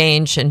to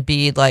change and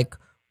be like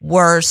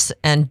worse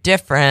and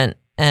different.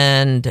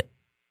 And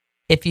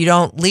if you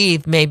don't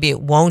leave, maybe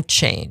it won't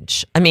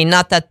change. I mean,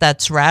 not that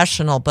that's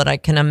rational, but I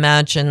can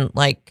imagine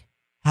like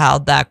how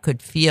that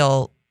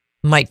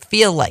might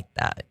feel like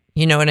that.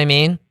 You know what I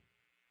mean?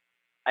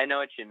 I know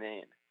what you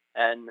mean.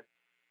 And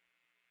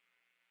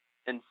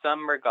in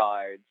some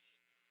regards,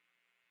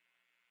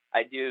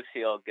 I do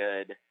feel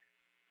good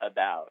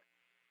about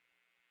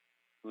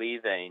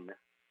leaving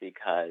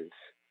because,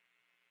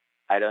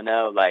 I don't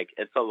know, like,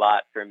 it's a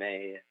lot for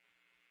me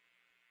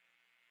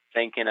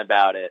thinking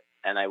about it,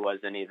 and I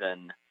wasn't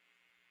even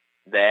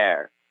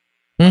there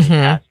when he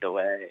passed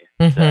away.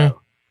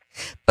 So,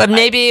 but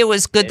maybe it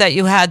was good that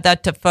you had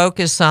that to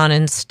focus on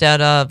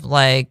instead of,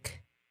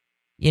 like,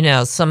 you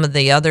know, some of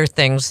the other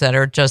things that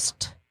are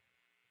just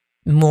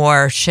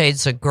more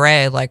shades of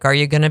gray. Like, are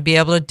you going to be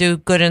able to do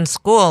good in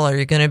school? Are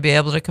you going to be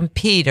able to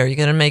compete? Are you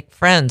going to make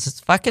friends? It's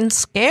fucking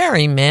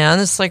scary, man.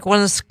 It's like one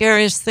of the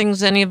scariest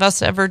things any of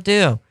us ever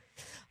do.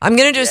 I'm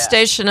going to do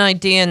Station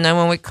ID, and then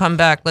when we come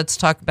back, let's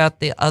talk about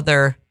the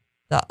other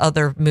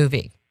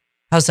movie.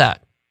 How's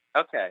that?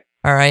 Okay.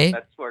 All right.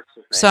 That works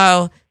with me.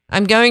 So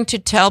I'm going to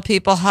tell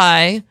people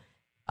hi.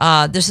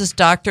 This is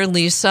Dr.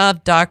 Lisa.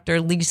 Dr.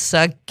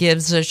 Lisa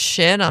Gives a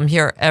Shit. I'm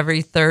here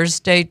every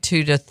Thursday,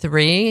 2 to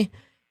 3.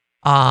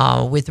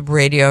 With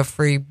Radio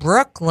Free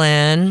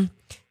Brooklyn.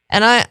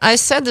 And I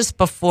said this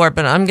before,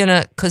 but I'm going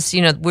to, because,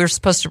 you know, we're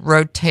supposed to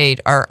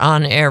rotate our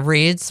on-air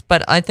reads,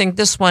 but I think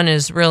this one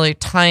is really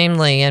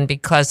timely. And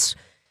because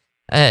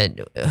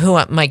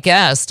my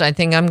guest, I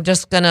think I'm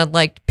just going to,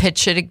 like,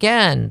 pitch it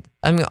again.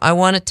 I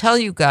want to tell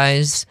you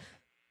guys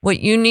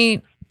what you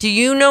need. Do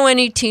you know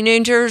any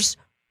teenagers?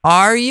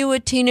 Are you a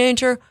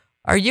teenager?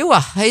 Are you a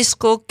high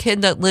school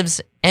kid that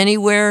lives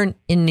anywhere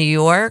in New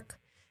York?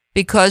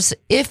 Because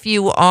if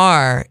you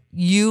are,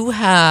 you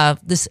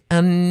have this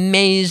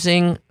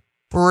amazing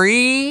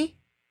free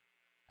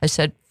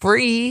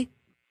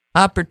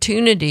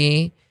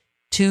opportunity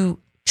to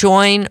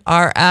join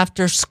our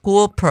after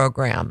school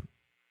program.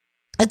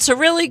 It's a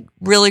really,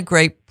 really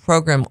great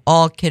program,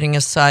 all kidding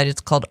aside.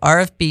 It's called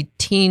RFB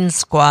Teen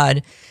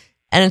Squad,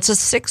 and it's a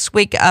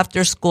 6-week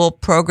after school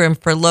program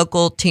for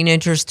local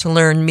teenagers to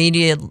learn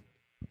media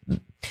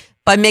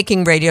by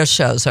making radio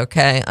shows,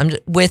 okay? I'm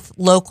with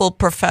local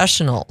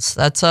professionals.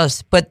 That's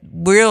us, but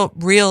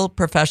real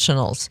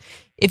professionals.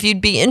 If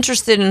you'd be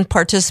interested in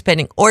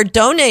participating or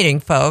donating,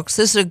 folks,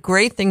 this is a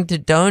great thing to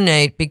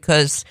donate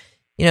because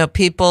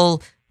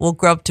People will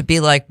grow up to be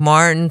like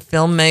Martin,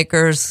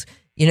 filmmakers,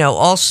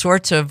 all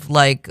sorts of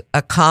like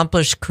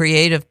accomplished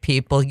creative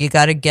people. You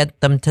got to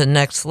get them to the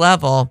next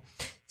level.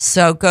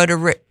 So go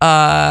to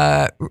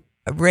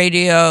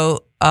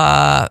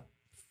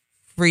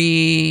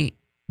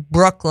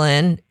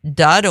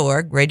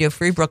radiofreebrooklyn.org,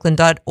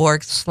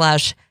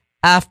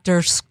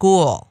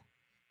 radiofreebrooklyn.org/afterschool.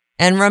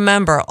 And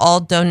remember, all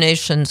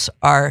donations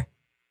are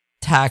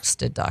tax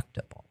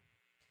deductible.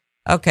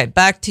 Okay,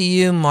 back to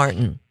you,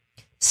 Martin.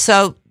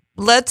 So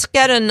let's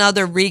get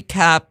another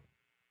recap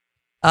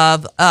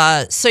of,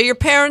 so your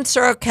parents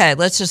are okay.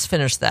 Let's just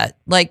finish that.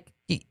 Like,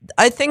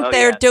 I think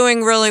they're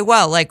doing really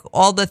well. Like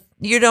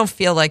you don't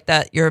feel like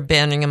that you're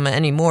abandoning them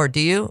anymore, do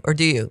you? Or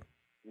do you?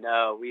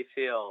 No, we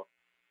feel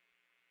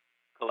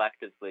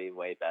collectively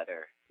way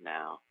better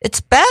now.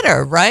 It's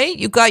better, right?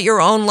 You got your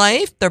own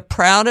life. They're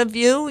proud of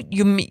you.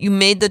 You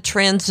made the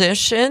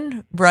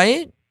transition,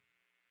 right?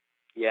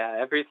 Yeah,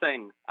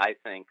 everything I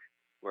think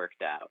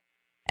worked out.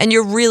 And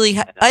you're really,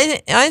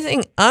 I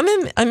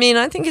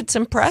think it's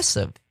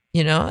impressive.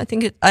 I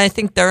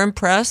think they're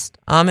impressed.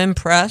 I'm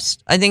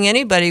impressed. I think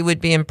anybody would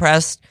be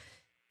impressed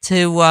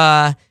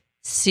to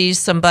see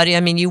somebody. I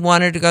mean, you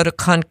wanted to go to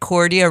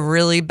Concordia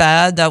really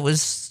bad. That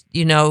was,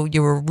 you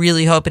were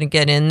really hoping to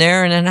get in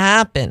there, and it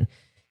happened.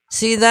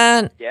 See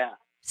that? Yeah.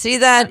 See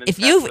that? If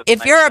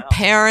you're a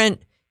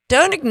parent,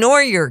 don't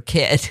ignore your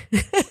kid.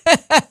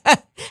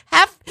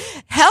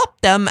 Help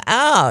them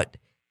out.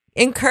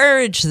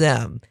 Encourage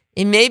them.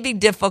 It may be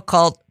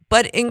difficult,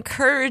 but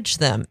encourage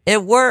them.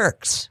 It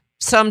works.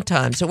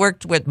 Sometimes. It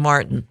worked with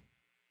Martin.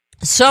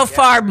 So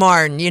far,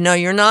 Martin,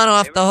 you're not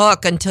off the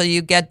hook until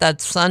you get that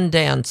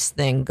Sundance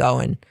thing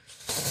going.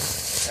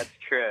 That's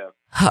true.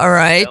 All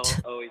right.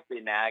 They'll always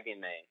be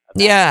nagging me.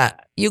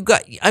 That.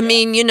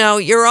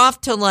 You're off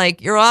to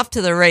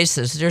the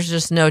races. There's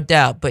just no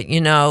doubt. But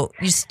you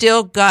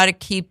still got to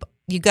keep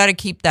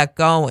that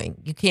going.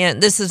 You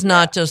can't, this is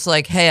not just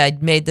like, hey, I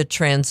made the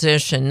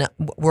transition.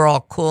 We're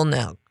all cool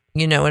now.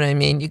 You know what I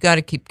mean? You got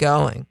to keep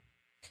going.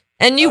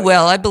 And you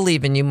will. I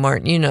believe in you,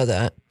 Martin. You know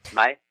that.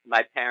 My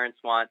parents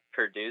want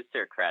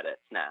producer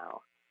credits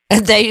now.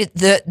 And they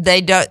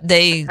don't.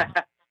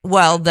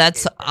 Well,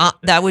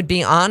 that would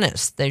be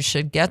honest. They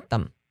should get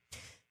them.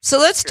 So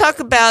let's talk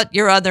about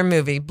your other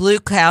movie, Blue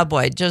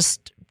Cowboy.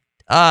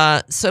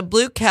 So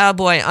Blue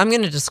Cowboy. I'm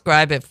going to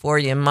describe it for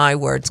you in my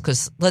words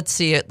because let's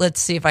see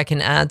if I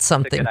can add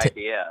something. That's a good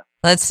idea.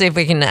 Let's see if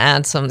we can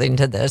add something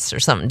to this or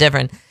something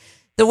different.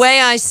 The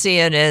way I see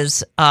it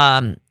is,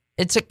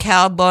 it's a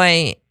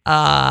cowboy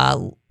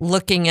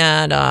looking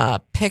at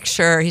a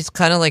picture. He's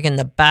kind of like in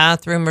the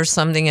bathroom or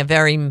something, a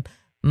very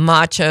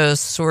macho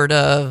sort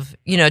of,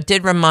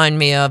 did remind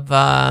me of,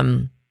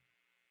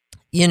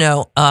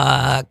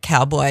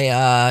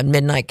 cowboy,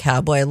 Midnight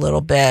Cowboy a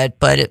little bit,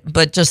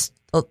 but just,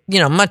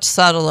 much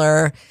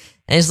subtler.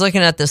 And he's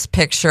looking at this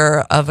picture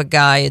of a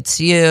guy. It's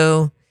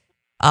you.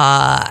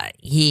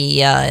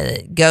 He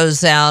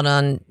goes out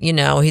on,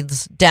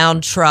 he's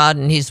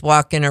downtrodden. He's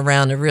walking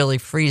around a really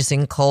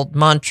freezing cold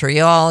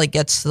Montreal. He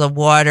gets to the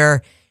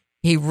water.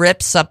 He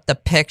rips up the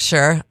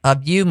picture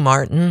of you,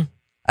 Martin.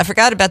 I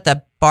forgot about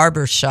that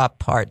barbershop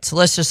part, so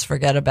let's just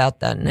forget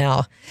about that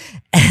now.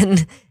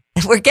 And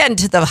we're getting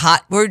to the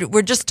hot,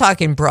 we're just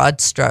talking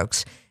broad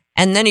strokes.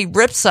 And then he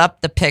rips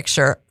up the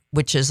picture,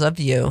 which is of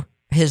you,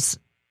 his,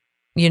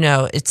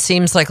 it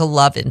seems like a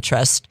love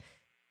interest,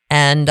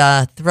 and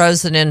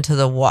throws it into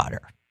the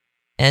water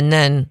and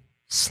then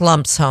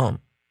slumps home.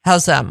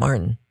 How's that,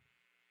 Martin?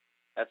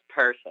 That's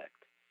perfect.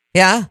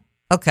 Yeah?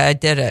 Okay, I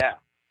did it. Yeah.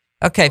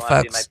 Okay,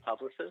 folks. Be my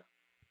publicist?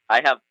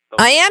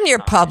 I am your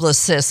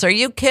publicist. Are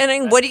you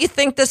kidding? What do you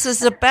think this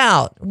is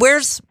about?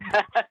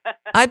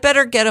 I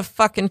better get a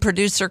fucking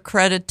producer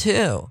credit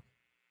too.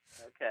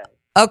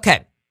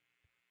 Okay.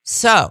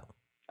 So.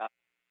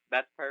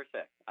 That's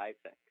perfect, I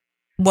think.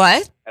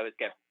 What?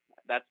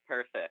 That's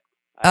perfect.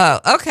 Oh,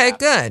 okay,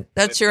 good.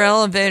 That's your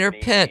elevator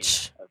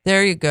pitch.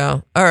 There you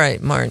go. All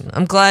right, Martin.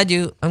 I'm glad.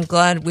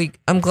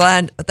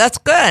 That's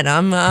good.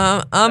 I'm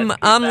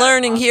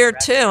learning here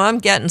too. I'm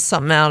getting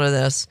something out of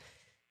this.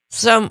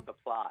 So,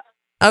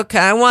 okay,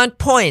 I want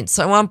points.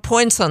 I want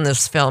points on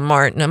this film,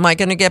 Martin. Am I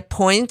going to get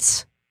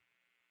points?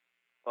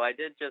 Well, I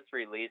did just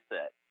release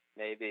it.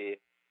 Maybe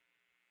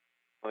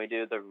when we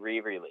do the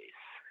re-release.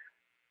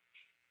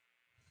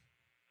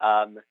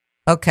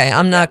 Okay,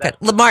 I'm not going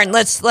to. Martin,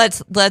 let's.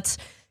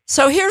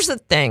 So here's the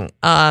thing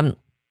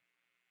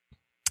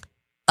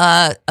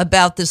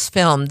about this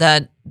film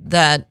that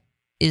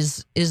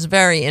is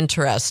very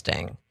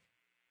interesting.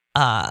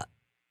 How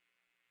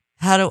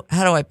do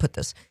I put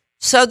this?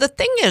 So the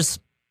thing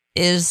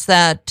is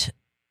that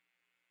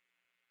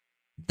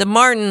the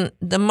Martin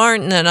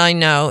that I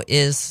know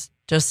is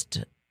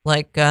just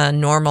like a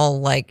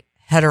normal, like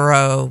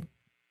hetero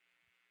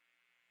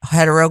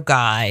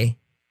guy,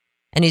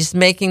 and he's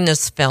making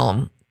this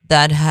film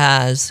that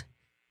has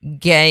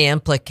gay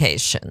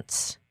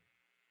implications.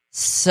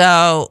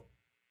 So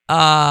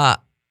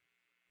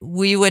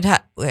we would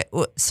have,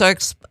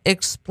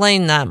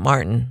 explain that,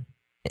 Martin.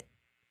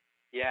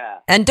 Yeah.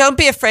 And don't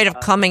be afraid of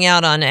coming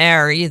out on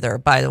air either,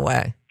 by the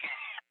way.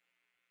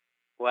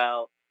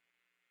 Well,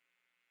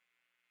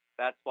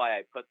 that's why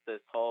I put this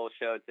whole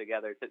show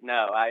together.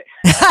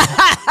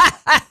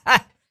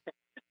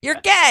 You're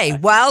gay.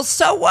 Well,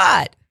 so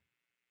what?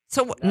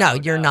 So no,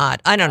 you're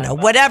not. I don't know.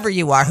 Whatever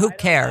you are, who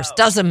cares?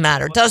 Doesn't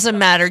matter. Doesn't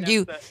matter.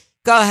 You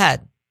go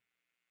ahead.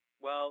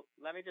 Well,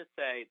 let me just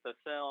say the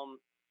film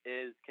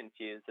is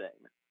confusing.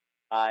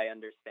 I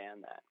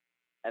understand that.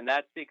 And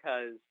that's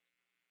because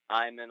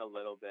I'm in a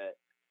little bit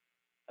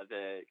of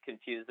a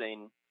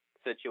confusing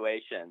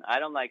situation. I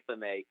don't like to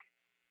make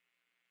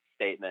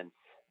statements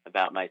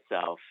about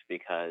myself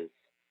because,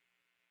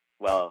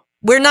 well,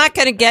 we're not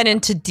going to get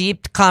into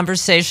deep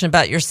conversation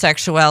about your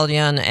sexuality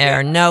on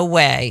air. No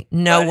way.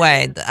 No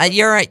way.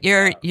 You're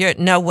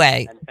no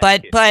way.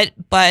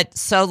 But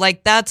so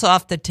like that's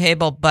off the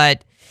table,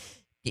 but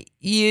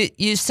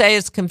you say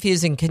it's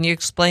confusing. Can you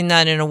explain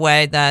that in a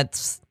way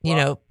that's,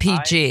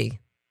 PG?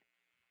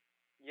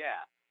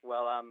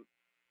 Well,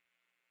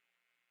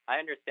 I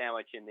understand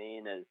what you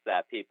mean is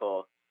that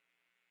people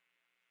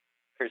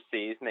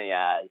perceive me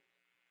as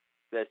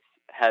this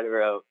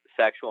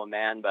heterosexual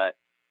man, but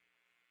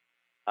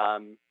I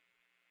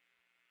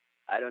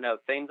don't know.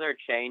 Things are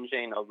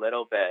changing a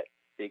little bit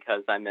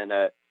because I'm in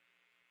a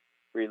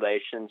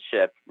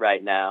relationship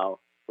right now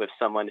with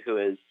someone who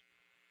is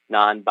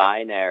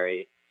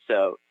non-binary.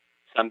 So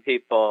some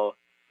people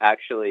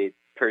actually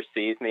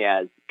perceive me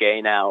as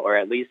gay now, or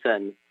at least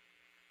in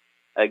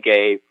a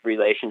gay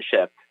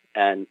relationship.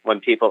 And when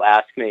people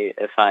ask me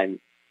if I'm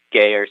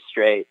gay or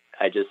straight,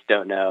 I just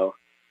don't know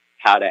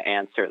how to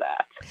answer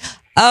that.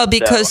 Oh,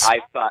 because so I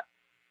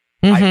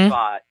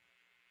thought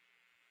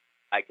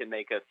I could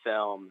make a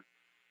film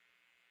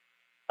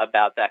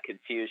about that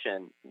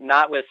confusion,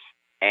 not with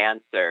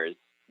answers,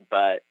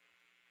 but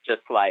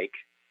just like,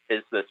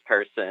 is this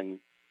person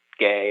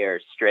gay or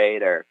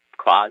straight or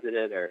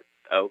closeted or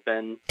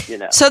open?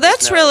 So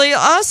that's really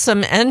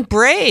awesome and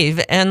brave,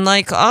 and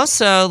like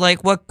also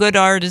like what good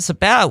art is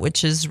about,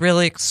 which is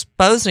really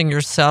exposing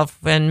yourself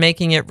and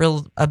making it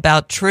real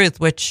about truth,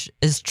 which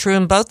is true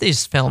in both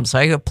these films.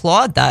 I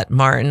applaud that,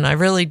 Martin. I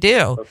really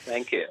do. Well,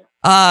 thank you.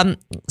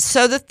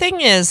 So the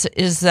thing is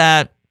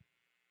that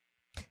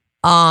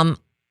have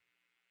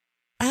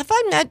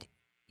I met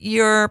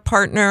your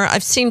partner?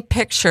 I've seen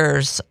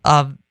pictures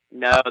of.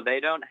 No,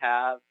 they don't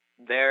have.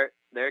 They're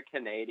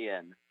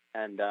Canadian,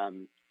 and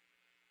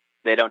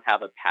they don't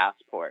have a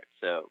passport.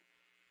 So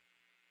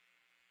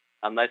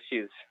unless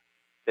you've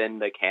been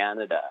to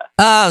Canada.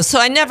 Oh, so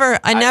I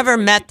never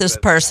met this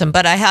person,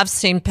 but I have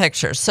seen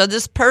pictures. So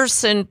this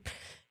person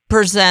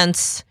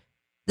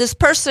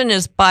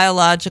is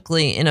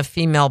biologically in a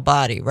female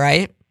body,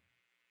 right?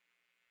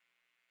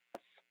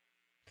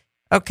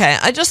 Okay.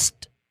 I'm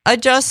just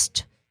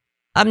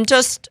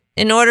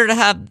in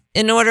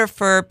order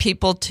for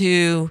people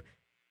to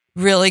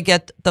really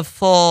get the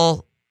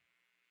full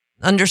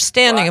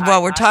understanding of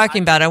what we're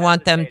talking about, I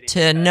want them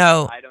to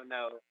know. I don't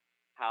know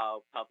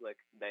how public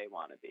they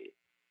want to be,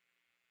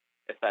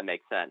 if that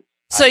makes sense.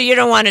 So you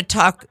don't want to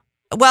talk.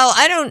 Well,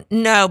 I don't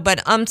know,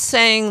 but I'm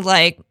saying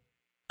like,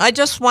 I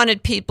just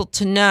wanted people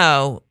to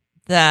know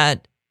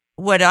that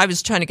what I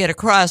was trying to get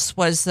across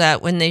was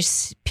that when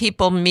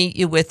people meet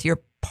you with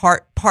your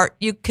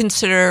you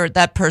consider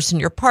that person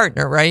your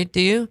partner, right?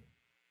 Do you?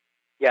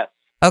 Yes.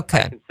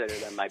 Okay. I consider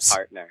them my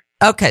partner.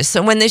 Okay,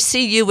 so when they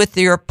see you with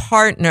your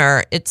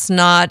partner, it's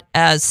not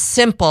as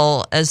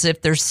simple as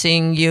if they're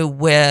seeing you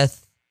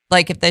with,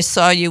 like if they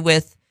saw you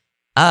with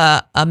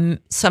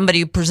somebody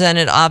who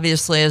presented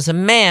obviously as a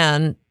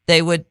man,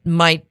 they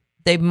might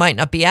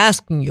not be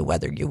asking you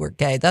whether you were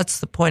gay. That's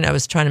the point I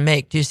was trying to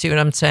make. Do you see what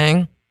I'm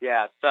saying?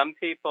 Yeah, some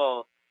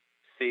people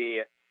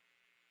see,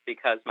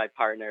 because my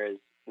partner is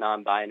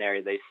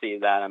non-binary, they see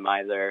that I'm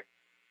either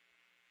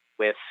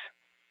with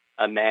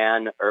a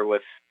man or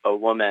with a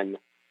woman,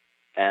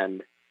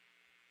 and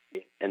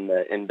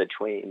in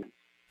between.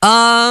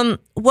 Well,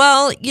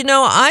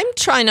 I'm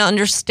trying to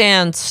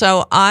understand.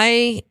 So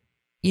as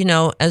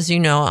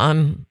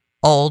I'm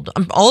old.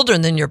 I'm older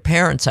than your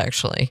parents,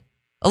 actually.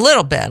 A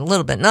little bit,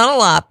 not a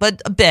lot,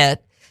 but a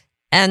bit.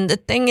 And the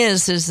thing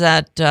is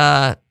that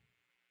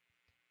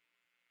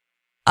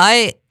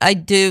I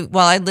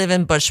live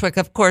in Bushwick.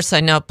 Of course, I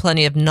know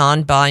plenty of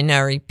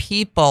non-binary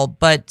people,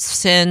 but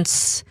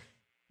since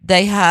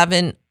I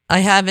haven't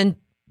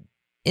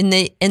in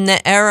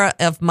the era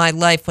of my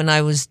life when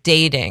I was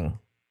dating,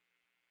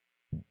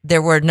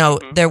 there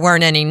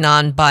weren't any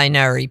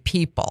non-binary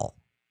people.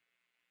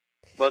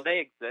 Well, they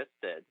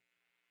existed.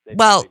 They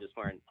just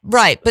weren't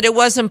right, but it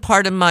wasn't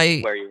part of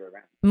where you were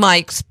around. My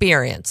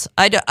experience.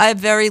 I have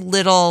very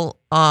little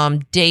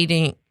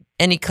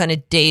any kind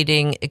of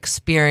dating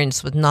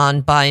experience with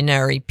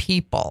non-binary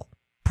people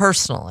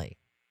personally.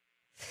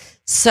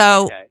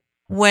 So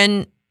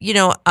when,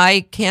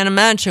 I can't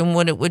imagine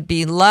what it would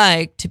be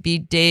like to be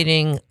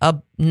dating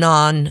a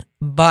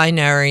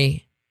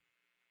non-binary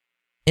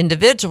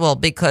individual,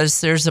 because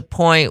there's a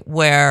point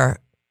where,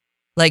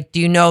 like, do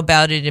you know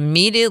about it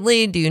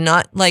immediately? Do you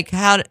not? Like,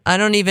 how? I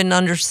don't even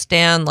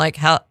understand, like,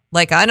 how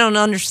Like, I don't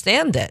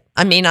understand it.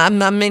 I'm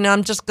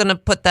just going to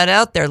put that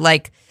out there.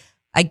 Like,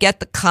 I get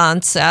the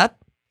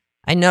concept.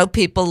 I know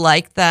people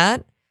like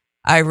that.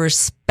 I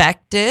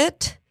respect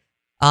it.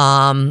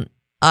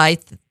 I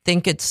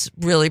think it's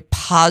really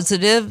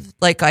positive.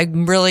 Like,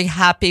 I'm really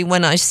happy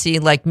when I see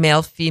like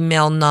male,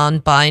 female,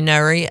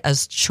 non-binary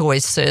as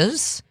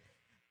choices.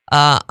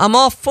 I'm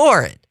all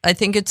for it. I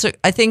think it's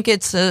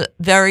a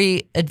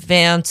very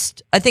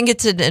advanced. I think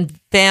it's an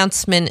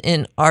advancement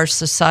in our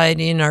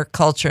society and our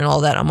culture and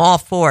all that. I'm all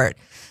for it.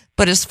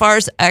 But as far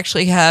as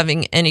actually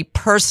having any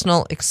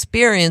personal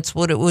experience,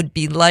 what it would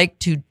be like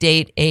to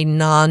date a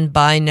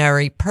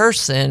non-binary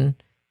person,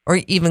 or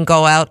even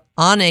go out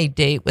on a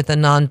date with a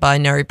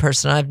non-binary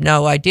person, I have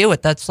no idea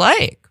what that's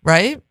like,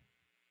 right?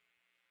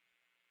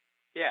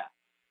 Yeah.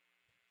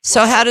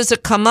 So how does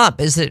it come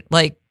up? Is it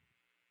like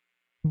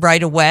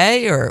right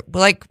away, or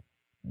like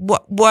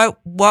what?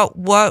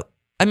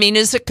 I mean,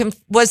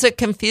 was it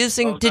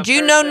confusing? Well, Did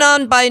you know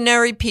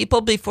non-binary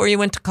people before you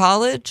went to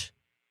college?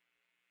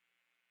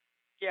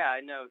 Yeah,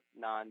 I know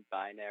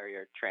non-binary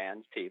or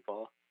trans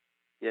people.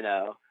 You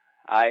know,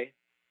 I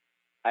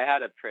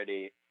had a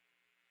pretty.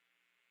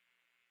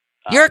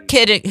 You're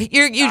kidding.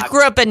 You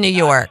grew up in New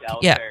York.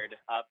 Yeah. Sheltered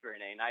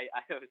upbringing. I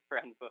was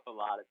friends with a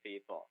lot of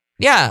people.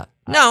 Yeah.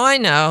 No, I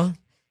know.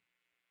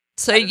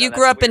 So you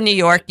grew up in New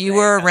York. You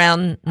were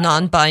around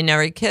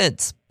non-binary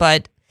kids,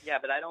 but yeah,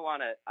 but I don't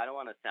want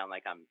to sound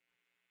like I'm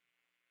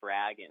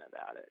bragging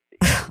about it.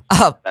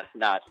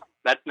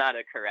 That's not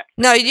a correct.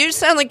 No, you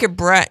sound like you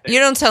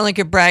don't sound like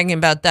you're bragging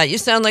about that. You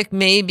sound like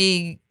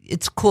maybe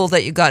it's cool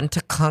that you got into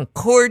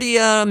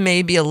Concordia,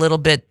 maybe a little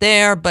bit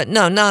there, but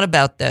no, not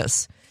about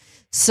this.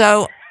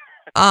 So,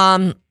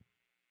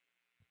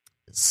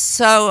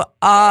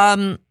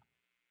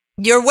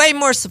 you're way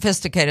more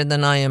sophisticated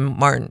than I am,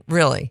 Martin,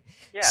 really.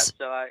 Yeah,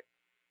 so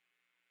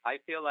I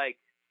feel like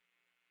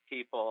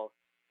people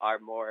are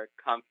more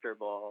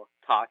comfortable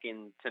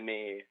talking to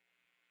me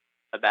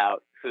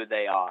about who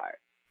they are.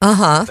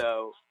 Uh-huh.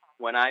 So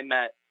when I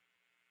met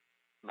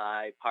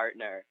my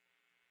partner,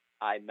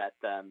 I met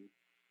them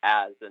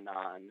as a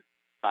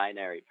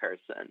non-binary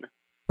person.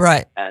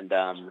 Right. And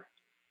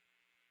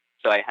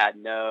so I had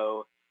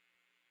no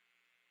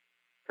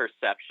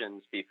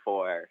perceptions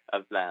before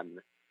of them.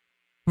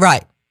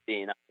 Right.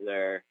 Being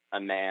either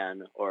a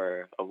man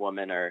or a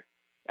woman or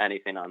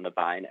anything on the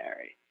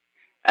binary.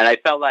 And I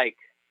felt like,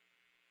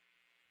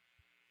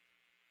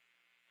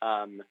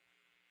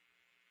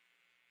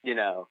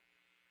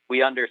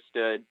 we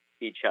understood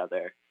each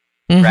other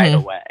right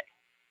away.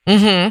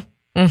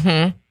 Mm-hmm.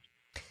 Mm-hmm.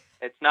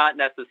 It's not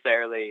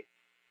necessarily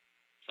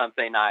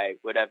something I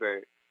would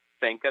ever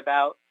think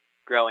about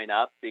growing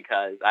up,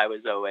 because I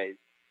was always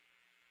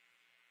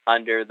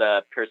under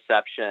the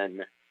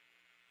perception,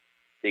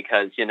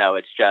 because,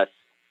 it's just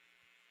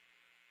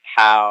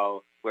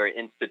how we're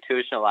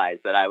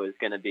institutionalized, that I was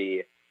going to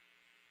be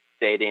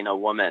dating a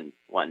woman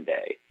one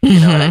day. You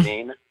know what I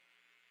mean?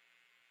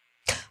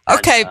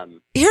 Okay,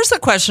 here's a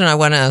question I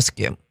want to ask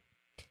you.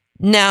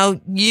 Now,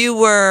 you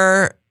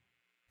were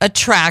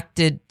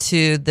attracted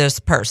to this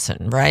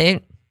person,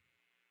 right?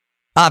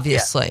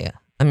 Obviously. Yeah.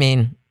 I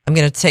mean, I'm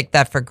going to take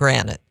that for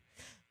granted.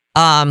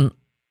 And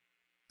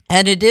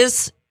it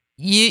is,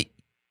 I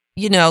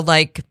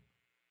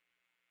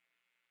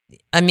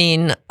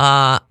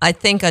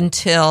think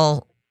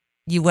until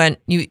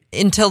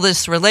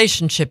this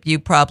relationship, you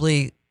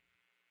probably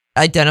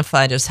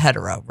identified as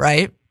hetero,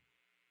 right?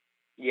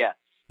 Yeah.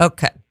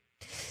 Okay.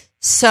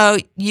 So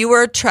you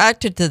were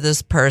attracted to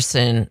this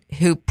person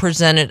who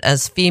presented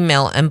as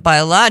female and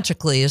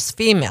biologically as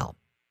female.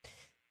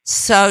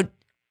 So,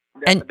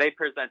 and they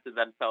presented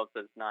themselves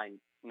as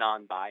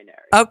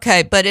non-binary.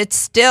 Okay, but it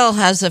still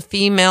has a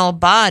female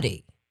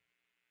body.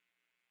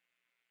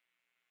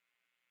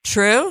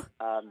 True?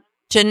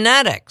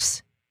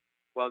 Genetics.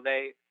 Well,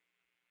 they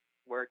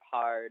work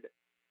hard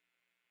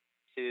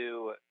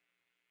to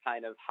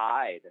kind of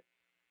hide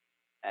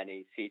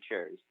any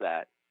features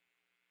that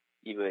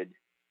you would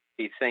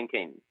be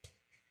thinking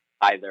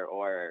either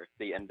or,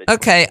 the in-between.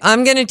 Okay,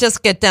 I'm going to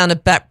just get down to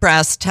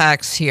brass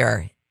tacks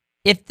here.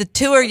 If the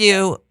two of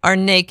you are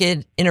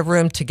naked in a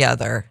room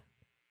together,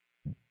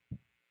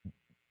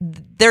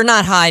 they're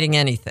not hiding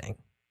anything.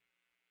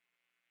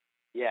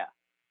 Yeah.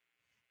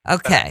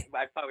 Okay.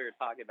 I thought we were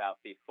talking about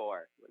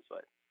before. Was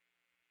what?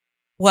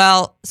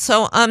 Well,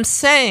 so I'm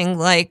saying,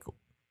 like,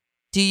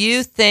 do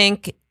you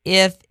think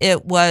if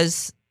it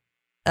was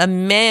a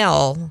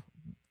male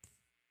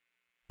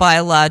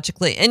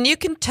biologically, and you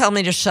can tell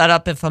me to shut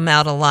up if I'm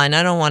out of line.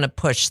 I don't want to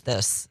push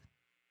this.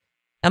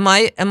 Am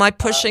I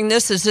pushing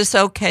this? Is this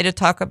okay to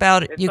talk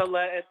about it? It's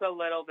a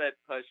little bit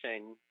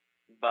pushing,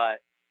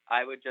 but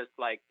I would just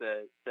like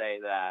to say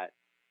that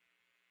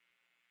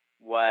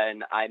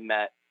when I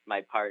met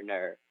my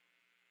partner,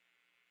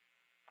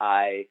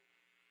 I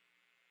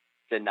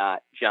did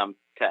not jump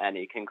to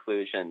any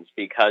conclusions,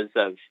 because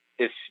of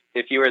if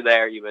you were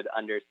there, you would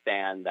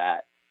understand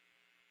that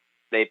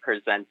they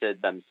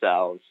presented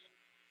themselves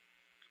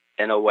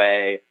in a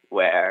way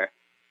where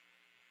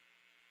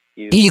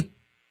you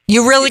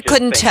You really You just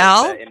couldn't think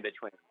tell? it's the in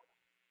between.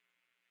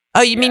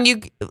 Oh, you mean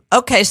you?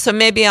 Okay, so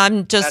maybe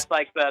I'm just.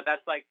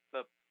 That's like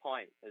the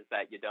point, is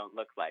that you don't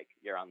look like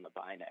you're on the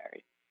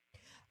binary.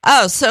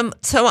 Oh, so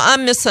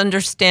I'm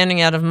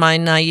misunderstanding out of my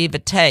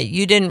naivete.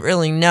 You didn't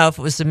really know if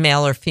it was a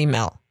male or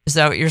female. Is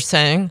that what you're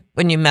saying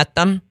when you met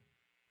them,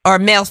 or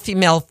male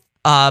female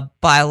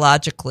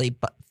biologically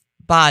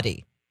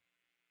body?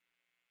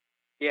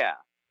 Yeah,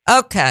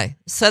 Okay,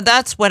 so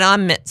that's what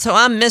I'm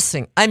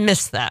missing. I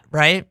missed that,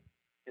 right?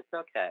 it's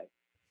okay.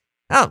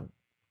 Oh,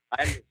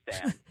 I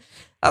understand.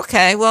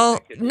 okay. Well,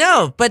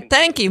 no, but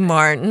thank you,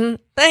 Martin.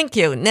 Thank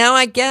you. Now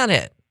I get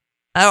it.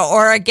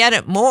 Or I get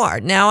it more.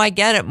 Now I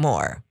get it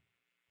more.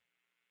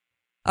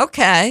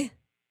 Okay.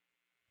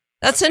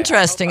 That's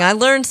interesting. I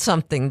learned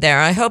something there.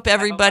 I hope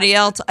everybody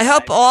else, I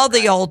hope all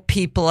the old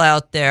people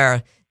out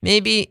there,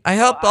 I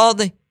hope all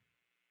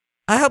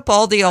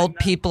the old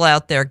people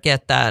out there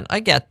get that. I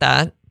get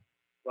that.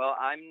 Well,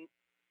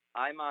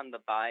 I'm on the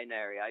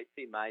binary. I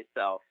see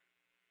myself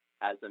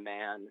as a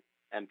man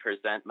and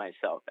present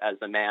myself as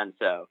a man,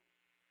 so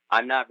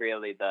I'm not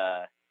really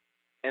the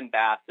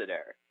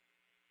ambassador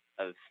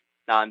of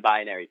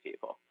non-binary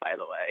people, by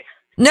the way.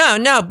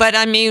 No, but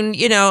I mean,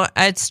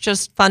 it's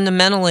just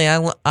fundamentally,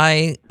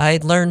 I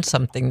learned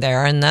something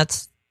there, and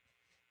that's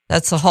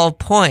the whole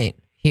point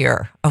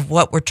here of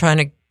what we're trying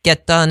to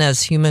get done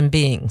as human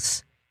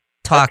beings,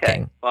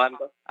 talking. Okay. Well,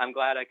 I'm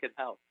glad I could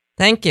help.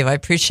 Thank you, I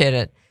appreciate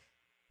it.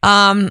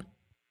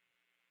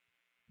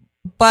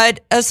 But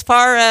as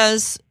far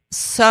as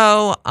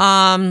how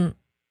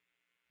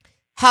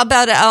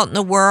about out in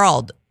the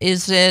world?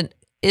 Is it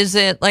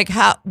like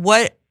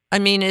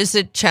is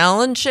it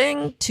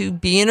challenging to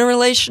be in a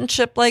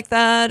relationship like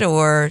that,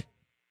 or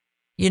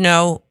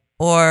Martin,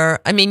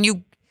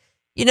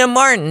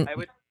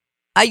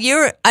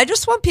 I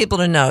just want people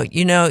to know,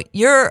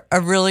 you're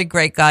a really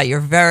great guy. You're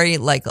very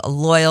like a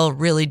loyal,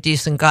 really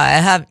decent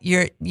guy.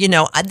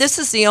 This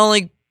is the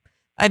only,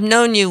 I've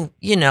known you,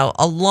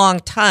 a long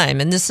time,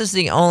 and this is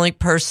the only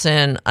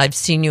person I've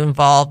seen you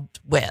involved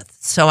with.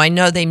 So I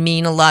know they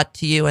mean a lot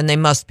to you, and they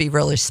must be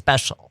really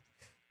special.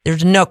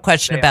 There's no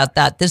question about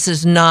that. This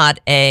is you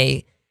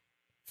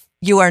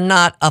are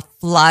not a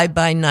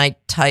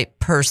fly-by-night type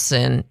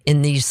person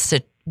in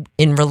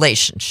in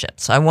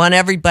relationships. I want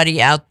everybody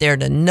out there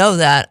to know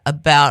that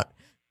about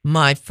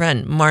my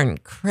friend Martin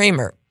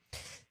Kramer.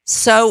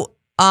 So,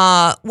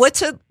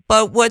 what's it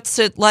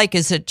like?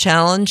 Is it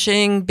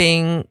challenging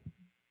being,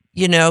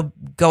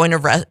 going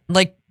to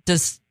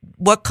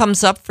what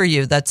comes up for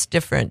you that's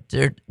different?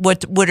 Or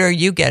what are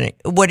you getting?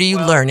 What are you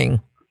learning?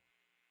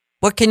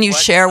 What can you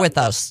share with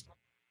us?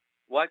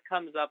 What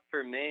comes up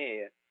for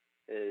me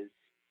is,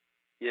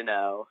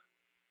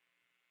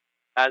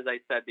 as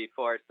I said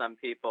before, some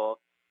people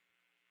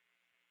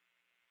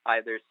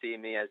either see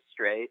me as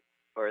straight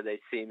or they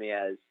see me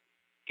as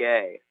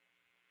gay.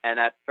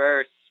 And at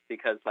first,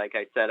 because like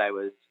I said, I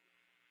was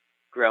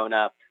grown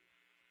up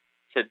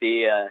to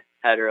be a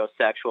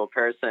heterosexual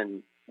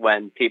person,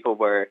 when people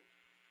were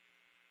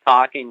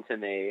talking to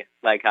me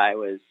like I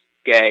was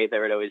gay,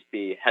 there would always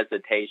be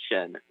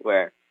hesitation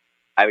where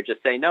I would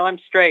just say, no, I'm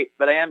straight,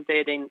 but I am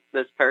dating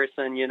this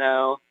person,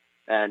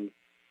 and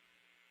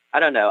I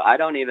don't know. I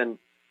don't even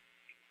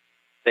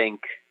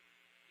think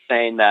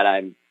saying that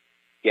I'm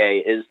gay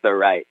is the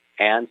right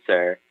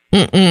answer.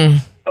 Mm-mm.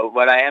 But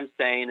what I am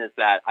saying is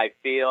that I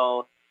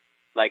feel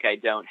like I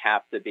don't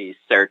have to be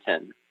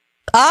certain.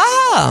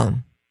 Oh,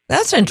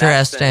 that's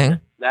interesting.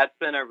 That's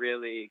been a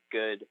really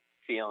good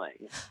feeling.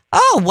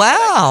 Oh,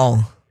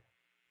 wow.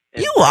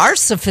 You are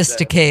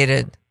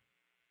sophisticated.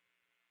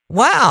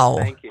 Wow.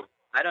 Thank you.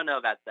 I don't know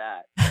about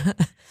that.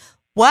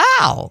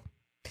 Wow.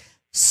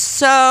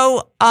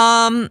 So,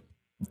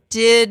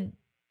 did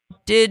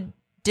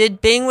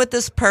being with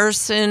this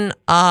person,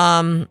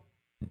 so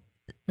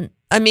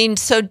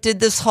did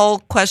this whole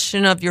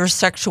question of your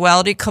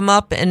sexuality come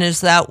up, and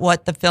is that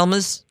what the film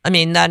is?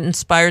 That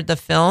inspired the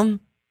film?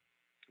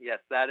 Yes,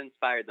 that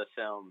inspired the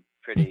film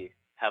pretty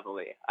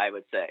heavily, I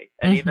would say.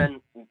 And even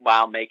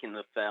while making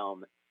the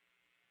film,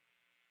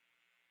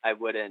 I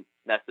wouldn't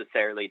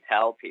necessarily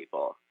tell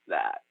people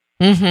that.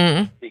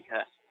 Mm-hmm.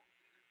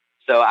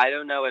 So I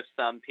don't know if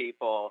some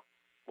people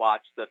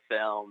watch the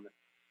film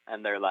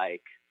and they're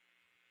like,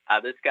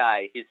 this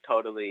guy, he's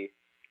totally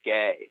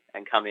gay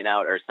and coming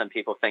out, or some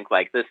people think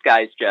like, this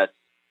guy's just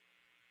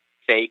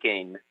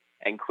faking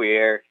and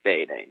queer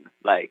baiting.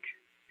 Like,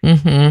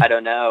 I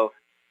don't know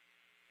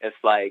if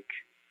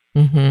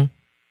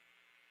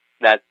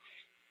that's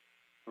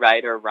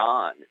right or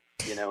wrong.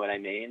 You know what I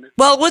mean?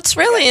 Well, what's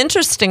really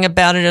interesting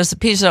about it as a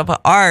piece of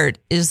art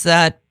is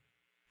that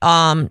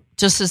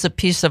just as a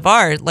piece of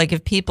art, like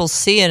if people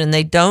see it and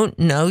they don't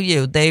know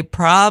you, they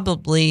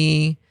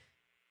probably,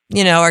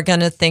 are going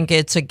to think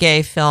it's a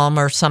gay film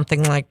or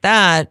something like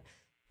that.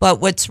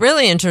 But what's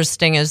really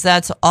interesting is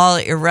that's all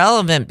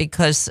irrelevant,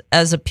 because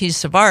as a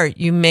piece of art,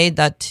 you made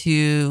that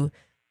to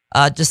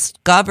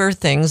discover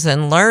things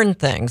and learn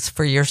things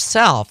for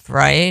yourself,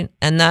 right?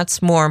 And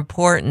that's more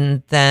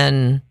important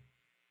than,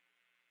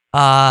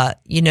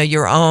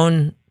 your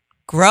own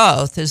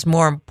growth is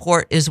more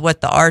important, is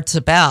what the art's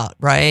about,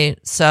 right?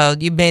 So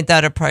you made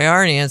that a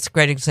priority, and it's a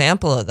great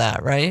example of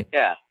that, right?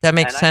 Yeah. That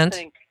makes sense? I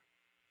think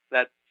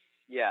that's,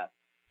 yeah.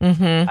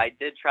 Mm-hmm. I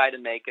did try to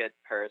make it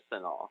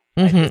personal.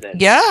 Mm-hmm. I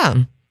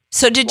didn't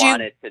So did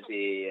want you it to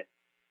be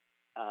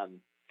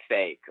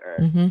fake or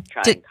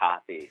try Did- and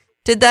copy.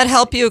 did that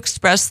help you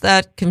express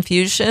that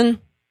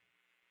confusion?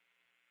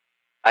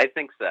 I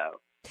think so.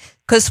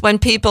 Because when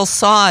people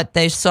saw it,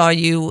 they saw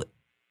you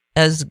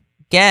as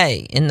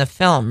gay in the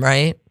film,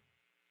 right?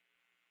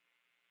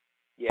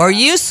 Yeah. Or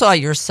you saw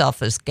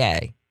yourself as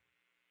gay.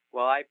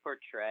 Well, I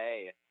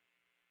portray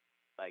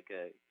like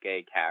a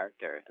gay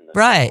character in the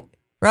Right, film.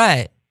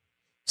 right.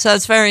 So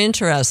it's very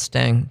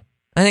interesting.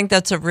 I think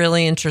that's a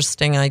really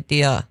interesting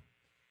idea.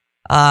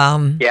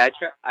 Yeah,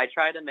 I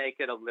try to make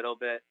it a little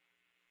bit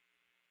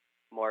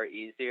more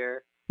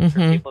easier for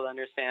mhm. people to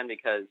understand,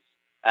 because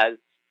as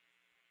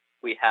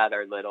we had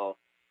our little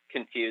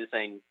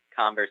confusing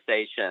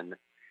conversation,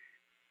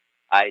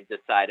 I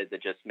decided to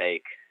just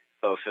make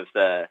both of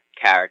the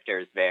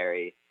characters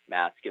very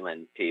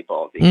masculine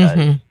people, because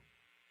Mhm.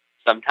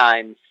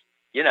 sometimes,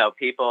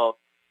 people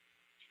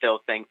still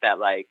think that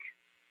like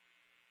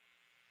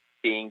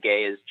being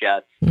gay is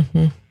just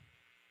Mhm.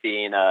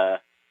 being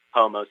a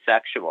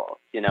homosexual.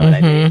 You know what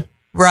I mean?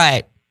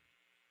 Right.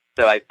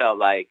 So I felt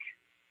like,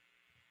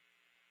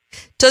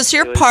 Does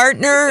your It was-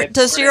 partner, it's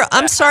does your,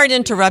 important I'm to sorry to have-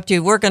 interrupt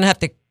you.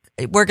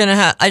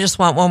 I just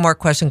want one more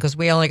question because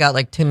we only got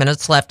like 2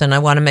 minutes left and I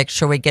want to make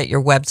sure we get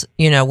your webs,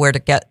 where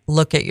to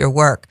look at your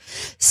work.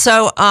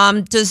 So,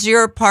 does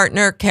your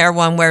partner care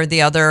one way or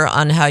the other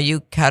on how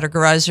you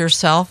categorize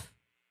yourself?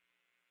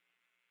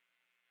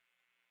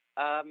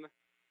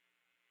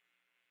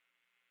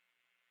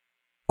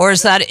 Or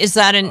is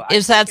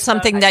that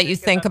something that you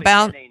think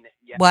about?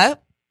 Yes.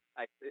 What?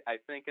 I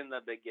think in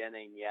the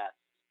beginning, yes.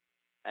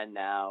 And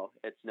now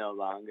it's no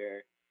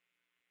longer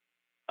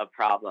a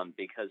problem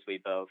because we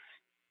both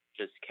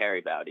just care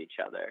about each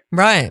other.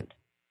 Right.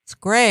 It's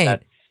great.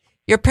 That's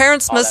Your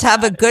parents all must that have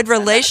a matters. good And that's-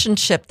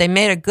 relationship. They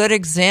made a good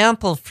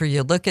example for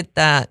you. Look at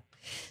that.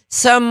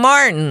 So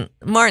Martin,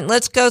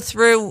 let's go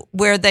through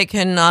where they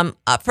can,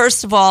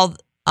 first of all,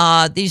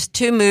 these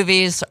two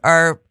movies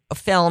are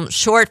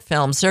short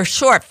films. They're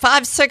short,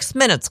 5-6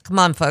 minutes. Come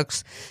on,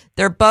 folks.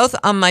 They're both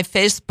on my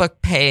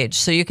Facebook page,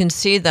 so you can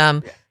see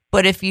them. Yeah.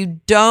 But if you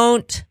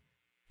don't,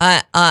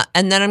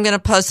 and then I'm going to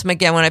post them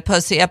again when I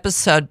post the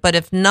episode. But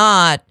if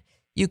not,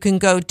 you can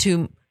go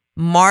to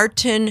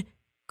Martin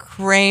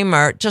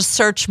Kramer. Just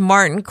search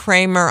Martin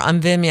Kramer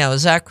on Vimeo.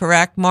 Is that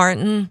correct,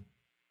 Martin?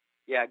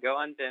 Yeah, go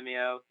on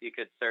Vimeo. You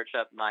could search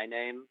up my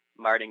name,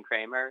 Martin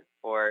Kramer,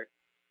 or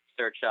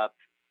search up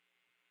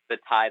the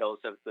titles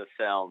of the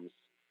films.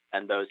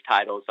 And those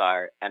titles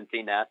are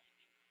Empty Nest,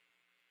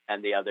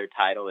 and the other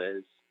title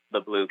is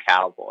The Blue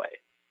Cowboy.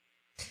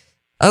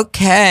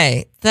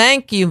 Okay.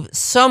 Thank you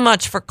so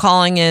much for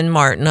calling in,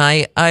 Martin.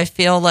 I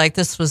feel like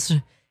this was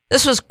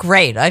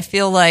great. I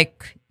feel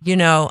like,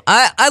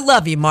 I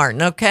love you,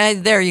 Martin. Okay.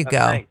 There you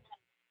go. Thanks.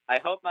 I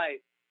hope my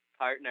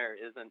partner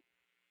isn't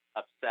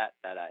upset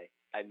that I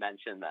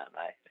mentioned them.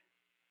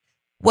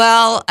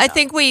 Well, I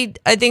think it's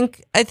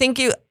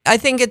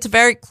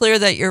very clear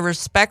that you're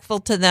respectful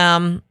to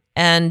them.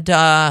 And,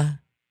 I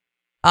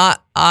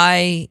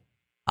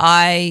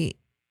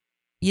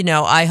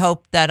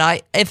hope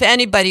that if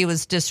anybody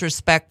was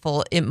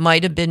disrespectful, it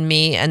might have been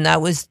me. And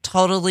that was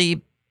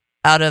totally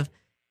out of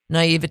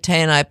naivete.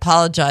 And I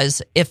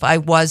apologize if I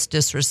was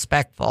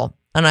disrespectful.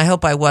 And I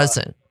hope I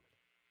wasn't,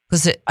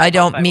 because I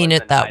don't mean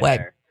it that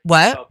way.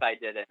 What? I hope I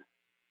didn't.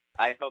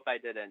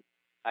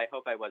 I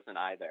hope I wasn't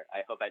either.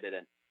 I hope I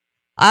didn't.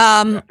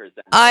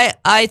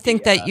 I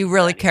think that you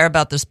really care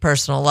about this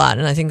person a lot,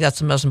 and I think that's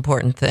the most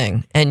important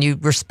thing, and you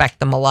respect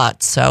them a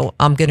lot, so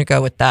I'm going to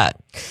go with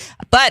that.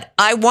 But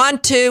I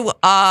want to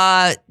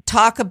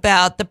talk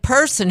about the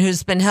person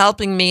who's been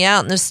helping me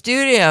out in the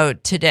studio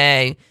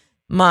today,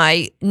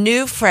 my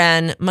new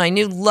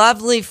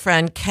lovely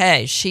friend,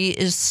 Kay. She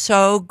is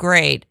so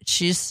great.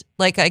 She's,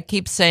 like I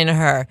keep saying to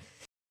her,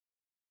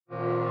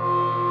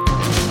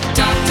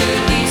 Dr.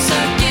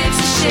 Lisa gives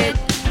a shit.